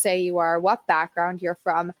 who you say you are, what background you're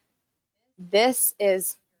from. This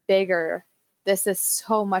is bigger. This is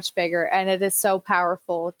so much bigger. And it is so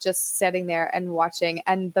powerful just sitting there and watching.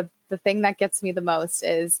 And the thing that gets me the most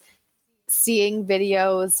is seeing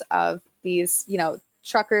videos of these,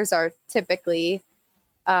 truckers are typically,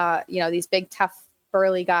 these big, tough,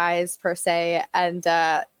 burly guys per se, and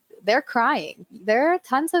they're crying. There are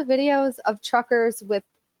tons of videos of truckers with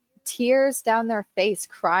tears down their face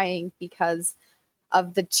crying because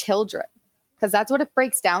of the children, because that's what it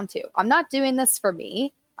breaks down to. I'm not doing this for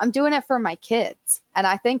me. I'm doing it for my kids. And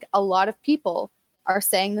I think a lot of people are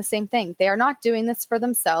saying the same thing. They are not doing this for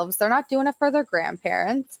themselves. They're not doing it for their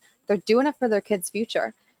grandparents. They're doing it for their kids'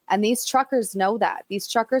 future. And these truckers know that. These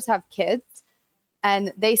truckers have kids,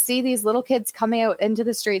 and they see these little kids coming out into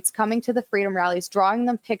the streets, coming to the freedom rallies, drawing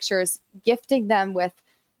them pictures, gifting them with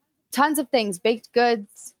tons of things, baked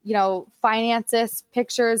goods, finances,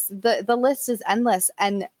 pictures. The list is endless.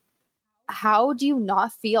 And how do you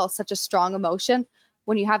not feel such a strong emotion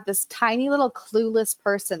when you have this tiny little clueless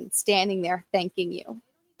person standing there thanking you?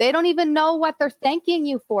 They don't even know what they're thanking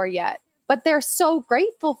you for yet, but they're so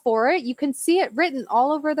grateful for it. You can see it written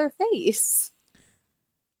all over their face.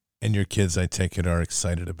 And your kids, I take it, are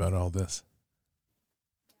excited about all this?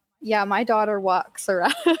 Yeah, my daughter walks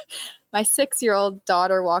around. My 6-year-old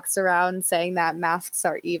daughter walks around saying that masks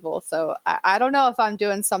are evil. So I don't know if I'm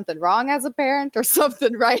doing something wrong as a parent or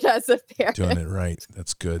something right as a parent. Doing it right.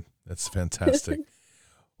 That's good. That's fantastic.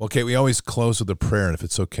 Okay, we always close with a prayer. And if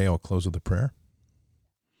it's okay, I'll close with a prayer.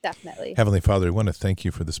 Definitely. Heavenly Father, we want to thank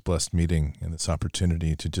you for this blessed meeting and this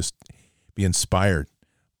opportunity to just be inspired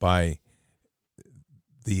by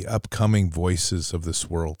the upcoming voices of this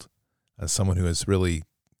world. As someone who has really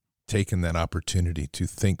taken that opportunity to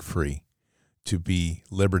think free, to be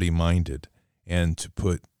liberty-minded, and to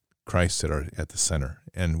put Christ at the center.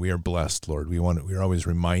 And we are blessed, Lord. We are always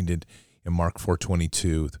reminded in Mark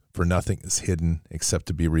 4:22, for nothing is hidden except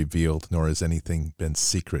to be revealed, nor has anything been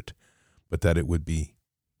secret, but that it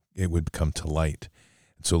would come to light.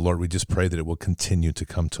 And so, Lord, we just pray that it will continue to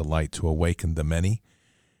come to light, to awaken the many,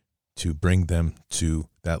 to bring them to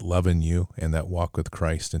that love in you and that walk with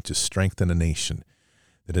Christ, and to strengthen a nation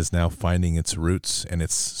that is now finding its roots and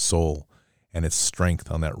its soul and its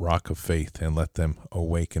strength on that rock of faith, and let them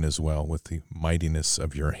awaken as well with the mightiness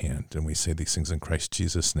of your hand. And we say these things in Christ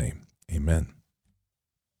Jesus' name. Amen.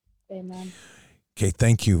 Amen. Okay,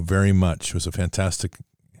 thank you very much. It was a fantastic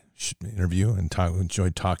interview, and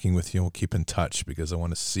enjoyed talking with you. We'll keep in touch because I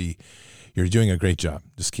want to see you're doing a great job.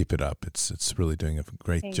 Just keep it up. It's really doing a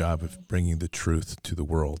great job of bringing the truth to the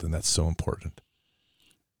world, and that's so important.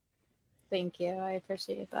 Thank you. I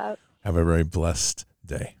appreciate that. Have a very blessed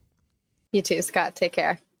day. You too, Scott. Take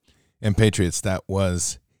care. And Patriots, that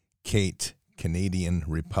was Kate, Canadian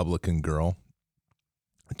Republican Girl.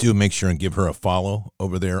 Do make sure and give her a follow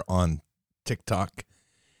over there on TikTok.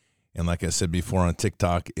 And like I said before, on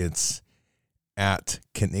TikTok, it's at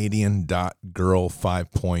Canadian.Girl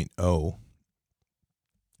 5.0.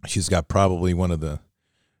 She's got probably one of the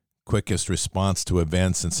quickest response to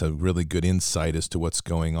events and some really good insight as to what's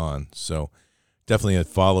going on. So definitely a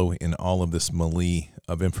follow in all of this melee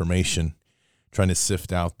of information, trying to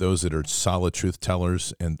sift out those that are solid truth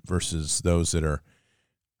tellers and versus those that are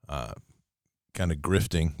kind of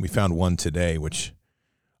grifting. We found one today, which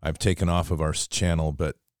I've taken off of our channel,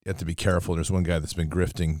 but you have to be careful. There's one guy that's been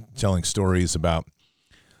grifting, telling stories about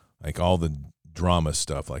like all the drama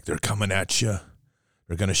stuff, like they're coming at you.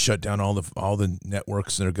 They're going to shut down all the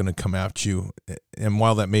networks, and they're going to come after you. And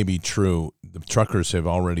while that may be true, the truckers have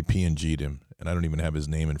already P&G'd him, and I don't even have his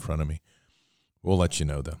name in front of me. We'll let you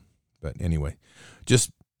know, though. But anyway,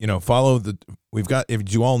 just, follow we've got,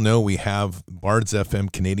 if you all know, we have Bards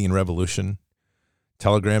FM Canadian Revolution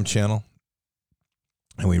Telegram channel,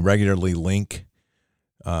 and we regularly link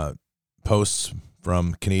posts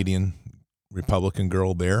from Canadian Republican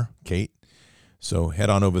Girl there, Kate. So head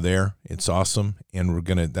on over there. It's awesome. And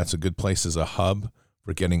that's a good place as a hub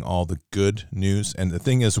for getting all the good news. And the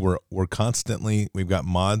thing is, we've got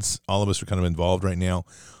mods. All of us are kind of involved right now.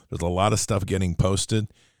 There's a lot of stuff getting posted,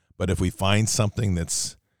 but if we find something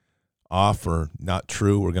that's off or not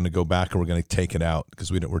true, we're going to go back and we're going to take it out,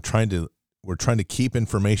 because we're trying to keep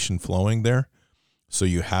information flowing there. So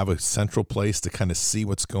you have a central place to kind of see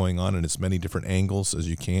what's going on in as many different angles as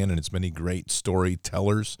you can, and as many great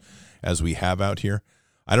storytellers as we have out here.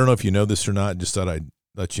 I don't know if you know this or not. Just thought I'd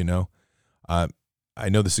let you know. I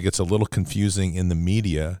know this gets a little confusing in the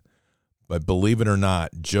media, but believe it or not,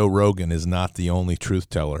 Joe Rogan is not the only truth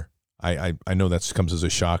teller. I know that comes as a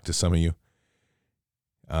shock to some of you.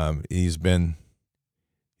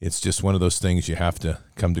 It's just one of those things you have to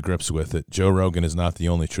come to grips with it. Joe Rogan is not the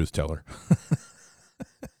only truth teller.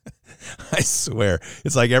 I swear.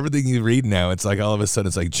 It's like everything you read now, it's like all of a sudden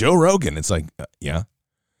it's like Joe Rogan. It's like, yeah.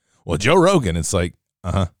 Well, Joe Rogan, it's like,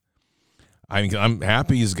 I'm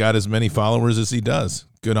happy he's got as many followers as he does.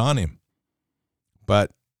 Good on him.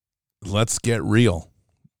 But let's get real.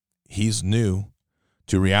 He's new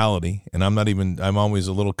to reality, and I'm always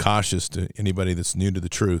a little cautious to anybody that's new to the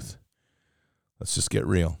truth. Let's just get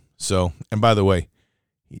real. So, and by the way,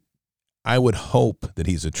 I would hope that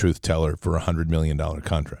he's a truth teller for $100 million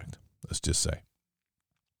contract. Let's just say.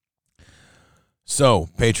 So,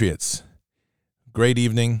 Patriots, great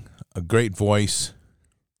evening, a great voice,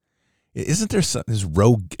 Isn't there something, this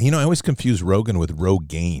Rogue, I always confuse Rogan with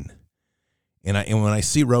Rogaine. And when I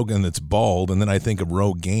see Rogan that's bald and then I think of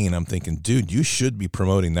Rogaine, I'm thinking, dude, you should be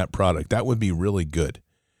promoting that product. That would be really good.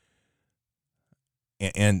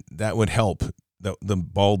 And that would help the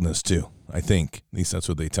baldness too, I think. At least that's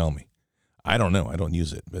what they tell me. I don't know. I don't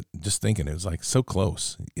use it, but just thinking it was like so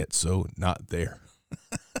close, yet so not there.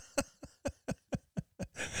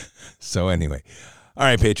 So anyway. All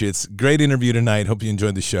right, Patriots. Great interview tonight. Hope you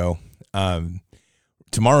enjoyed the show.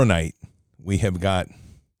 Tomorrow night, we have got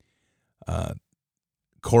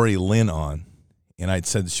Corey Lynn on, and I'd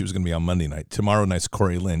said that she was going to be on Monday night. Tomorrow night's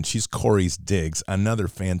Corey Lynn. She's Corey's Diggs, another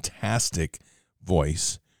fantastic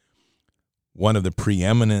voice, one of the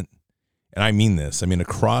preeminent, and I mean this,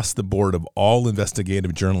 across the board of all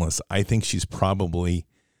investigative journalists, I think she's probably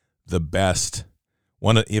the best,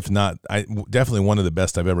 definitely one of the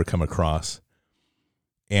best I've ever come across.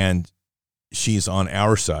 And she's on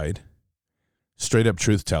our side, straight up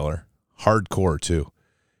truth teller, hardcore too.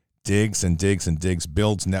 Digs and digs and digs,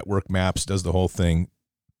 builds network maps, does the whole thing.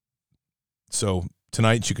 So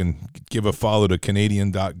tonight you can give a follow to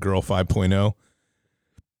Canadian.Girl 5.0.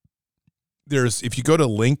 If you go to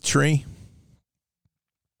Linktree,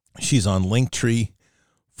 she's on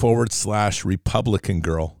Linktree/Republican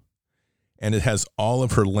Girl. And it has all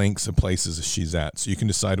of her links and places she's at. So you can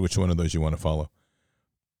decide which one of those you want to follow.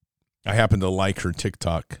 I happen to like her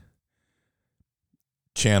TikTok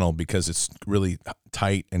channel because it's really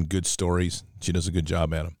tight and good stories. She does a good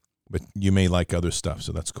job at them. But you may like other stuff,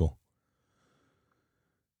 so that's cool.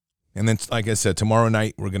 And then, like I said, tomorrow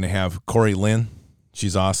night we're going to have Corey Lynn.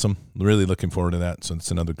 She's awesome. Really looking forward to that. So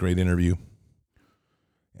it's another great interview.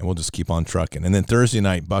 And we'll just keep on trucking. And then Thursday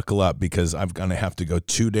night, buckle up because I'm going to have to go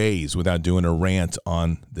 2 days without doing a rant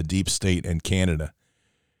on the deep state and Canada.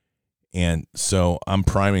 And so I'm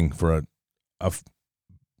priming for a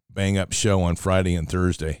bang-up show on Friday and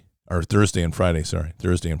Thursday. Or Thursday and Friday, sorry.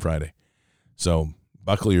 Thursday and Friday. So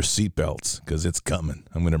buckle your seatbelts because it's coming.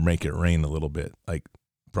 I'm going to make it rain a little bit.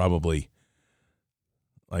 Probably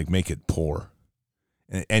make it pour.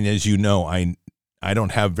 And as you know, I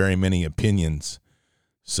don't have very many opinions.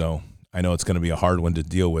 So I know it's going to be a hard one to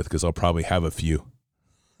deal with because I'll probably have a few.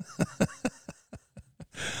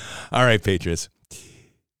 All right, Patriots.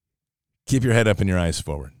 Keep your head up and your eyes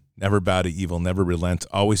forward. Never bow to evil, never relent,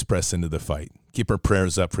 always press into the fight. Keep our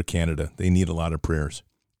prayers up for Canada. They need a lot of prayers.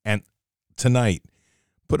 And tonight,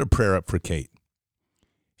 put a prayer up for Kate.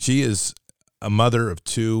 She is a mother of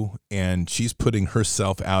 2, and she's putting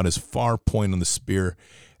herself out as far point on the spear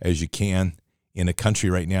as you can in a country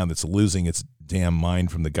right now that's losing its damn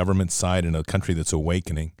mind from the government side and a country that's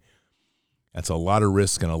awakening. That's a lot of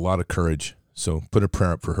risk and a lot of courage. So put a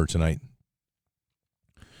prayer up for her tonight.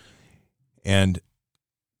 And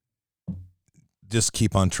just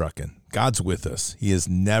keep on trucking. God's with us. He is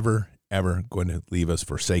never, ever going to leave us,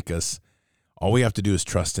 forsake us. All we have to do is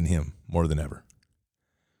trust in him more than ever.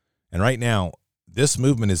 And right now, this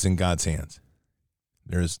movement is in God's hands.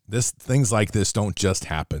 Things like this don't just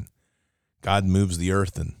happen. God moves the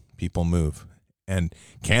earth and people move. And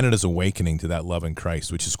Canada's awakening to that love in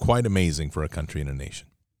Christ, which is quite amazing for a country and a nation.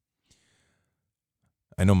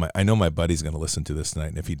 I know my buddy's going to listen to this tonight,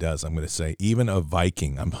 and if he does, I'm going to say, even a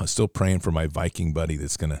Viking, I'm still praying for my Viking buddy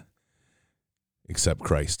that's going to accept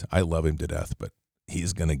Christ. I love him to death, but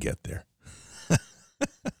he's going to get there.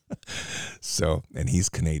 So, and he's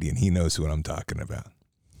Canadian. He knows what I'm talking about.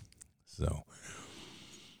 So,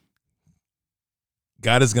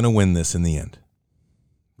 God is going to win this in the end.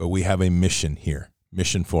 But we have a mission here.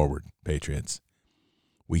 Mission forward, Patriots.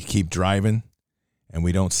 We keep driving, and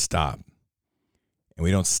we don't stop. And we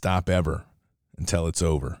don't stop ever until it's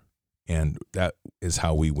over. And that is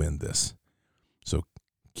how we win this. So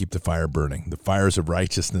keep the fire burning. The fires of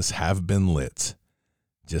righteousness have been lit.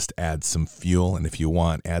 Just add some fuel, and if you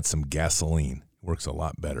want, add some gasoline. It works a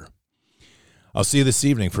lot better. I'll see you this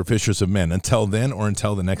evening for Fishers of Men. Until then, or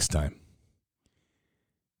until the next time,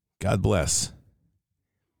 God bless.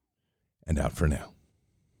 And out for now.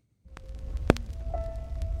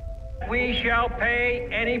 We shall pay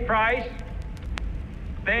any price,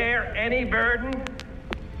 bear any burden,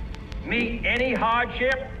 meet any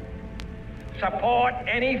hardship, support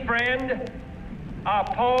any friend,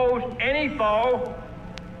 oppose any foe,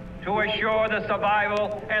 to assure the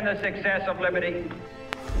survival and the success of liberty.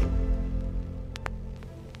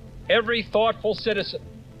 Every thoughtful citizen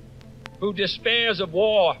who despairs of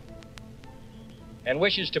war and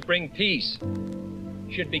wishes to bring peace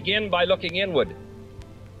should begin by looking inward,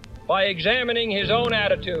 by examining his own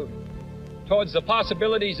attitude towards the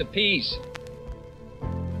possibilities of peace.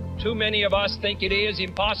 Too many of us think it is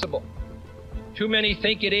impossible. Too many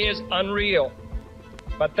think it is unreal,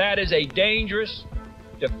 but that is a dangerous,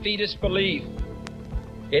 defeatist belief.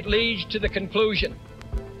 It leads to the conclusion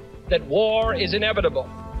that war is inevitable,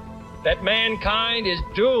 that mankind is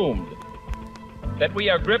doomed, that we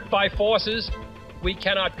are gripped by forces we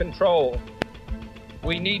cannot control.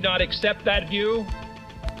 We need not accept that view.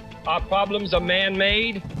 Our problems are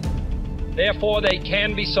man-made, therefore they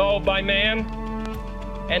can be solved by man,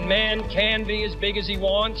 and man can be as big as he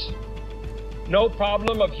wants. No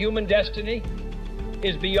problem of human destiny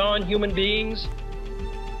is beyond human beings.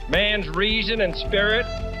 Man's reason and spirit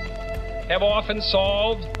have often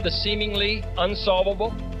solved the seemingly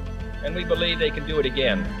unsolvable, and we believe they can do it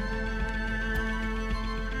again.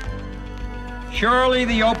 Surely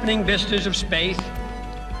the opening vistas of space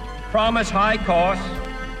promise high costs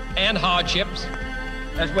and hardships,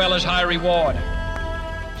 as well as high reward.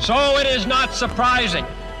 So it is not surprising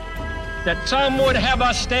that some would have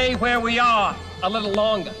us stay where we are a little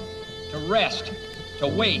longer, to rest, to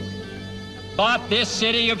wait. But this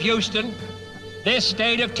city of Houston, this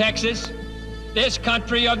state of Texas, this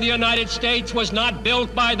country of the United States was not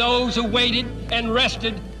built by those who waited and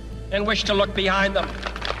rested and wished to look behind them.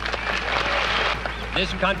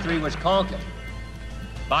 This country was conquered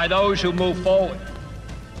by those who move forward,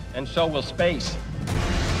 and so will space.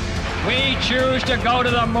 We choose to go to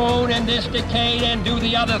the moon in this decade and do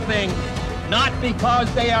the other thing, not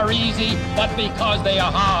because they are easy, but because they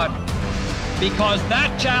are hard. Because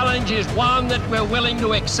that challenge is one that we're willing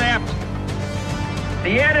to accept.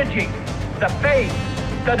 The energy, the faith,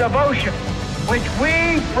 the devotion which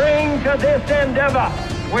we bring to this endeavor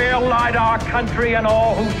will light our country and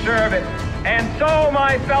all who serve it. And so,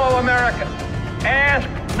 my fellow Americans, ask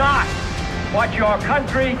not what your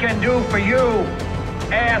country can do for you,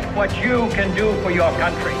 ask what you can do for your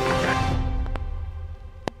country.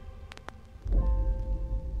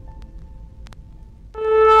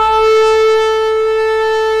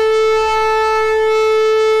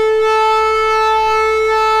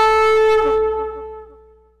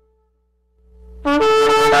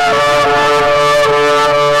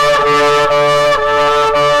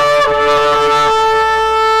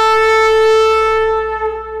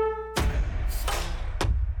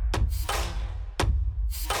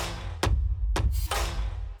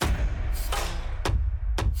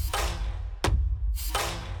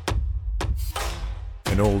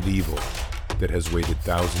 An old evil that has waited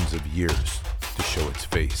thousands of years to show its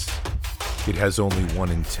face. It has only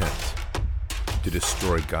one intent: to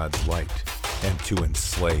destroy God's light and to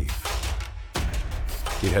enslave.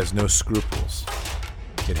 It has no scruples.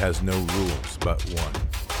 It has no rules but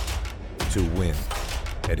one: to win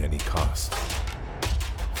at any cost.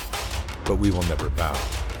 But we will never bow,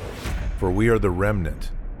 for we are the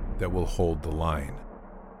remnant that will hold the line.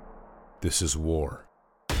 This is war.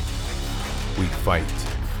 We fight.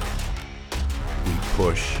 We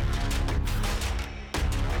push.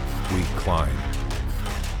 We climb.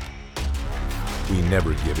 We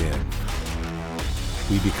never give in.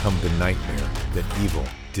 We become the nightmare that evil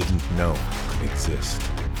didn't know could exist.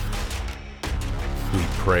 We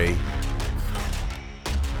pray.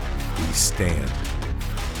 We stand.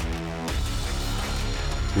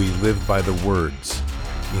 We live by the words,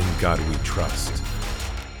 "In God we trust."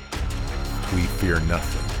 We fear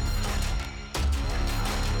nothing.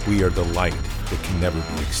 We are the light that can never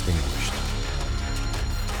be extinguished.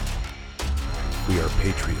 We are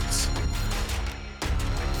patriots.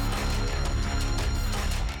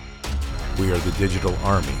 We are the digital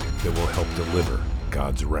army that will help deliver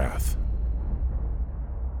God's wrath.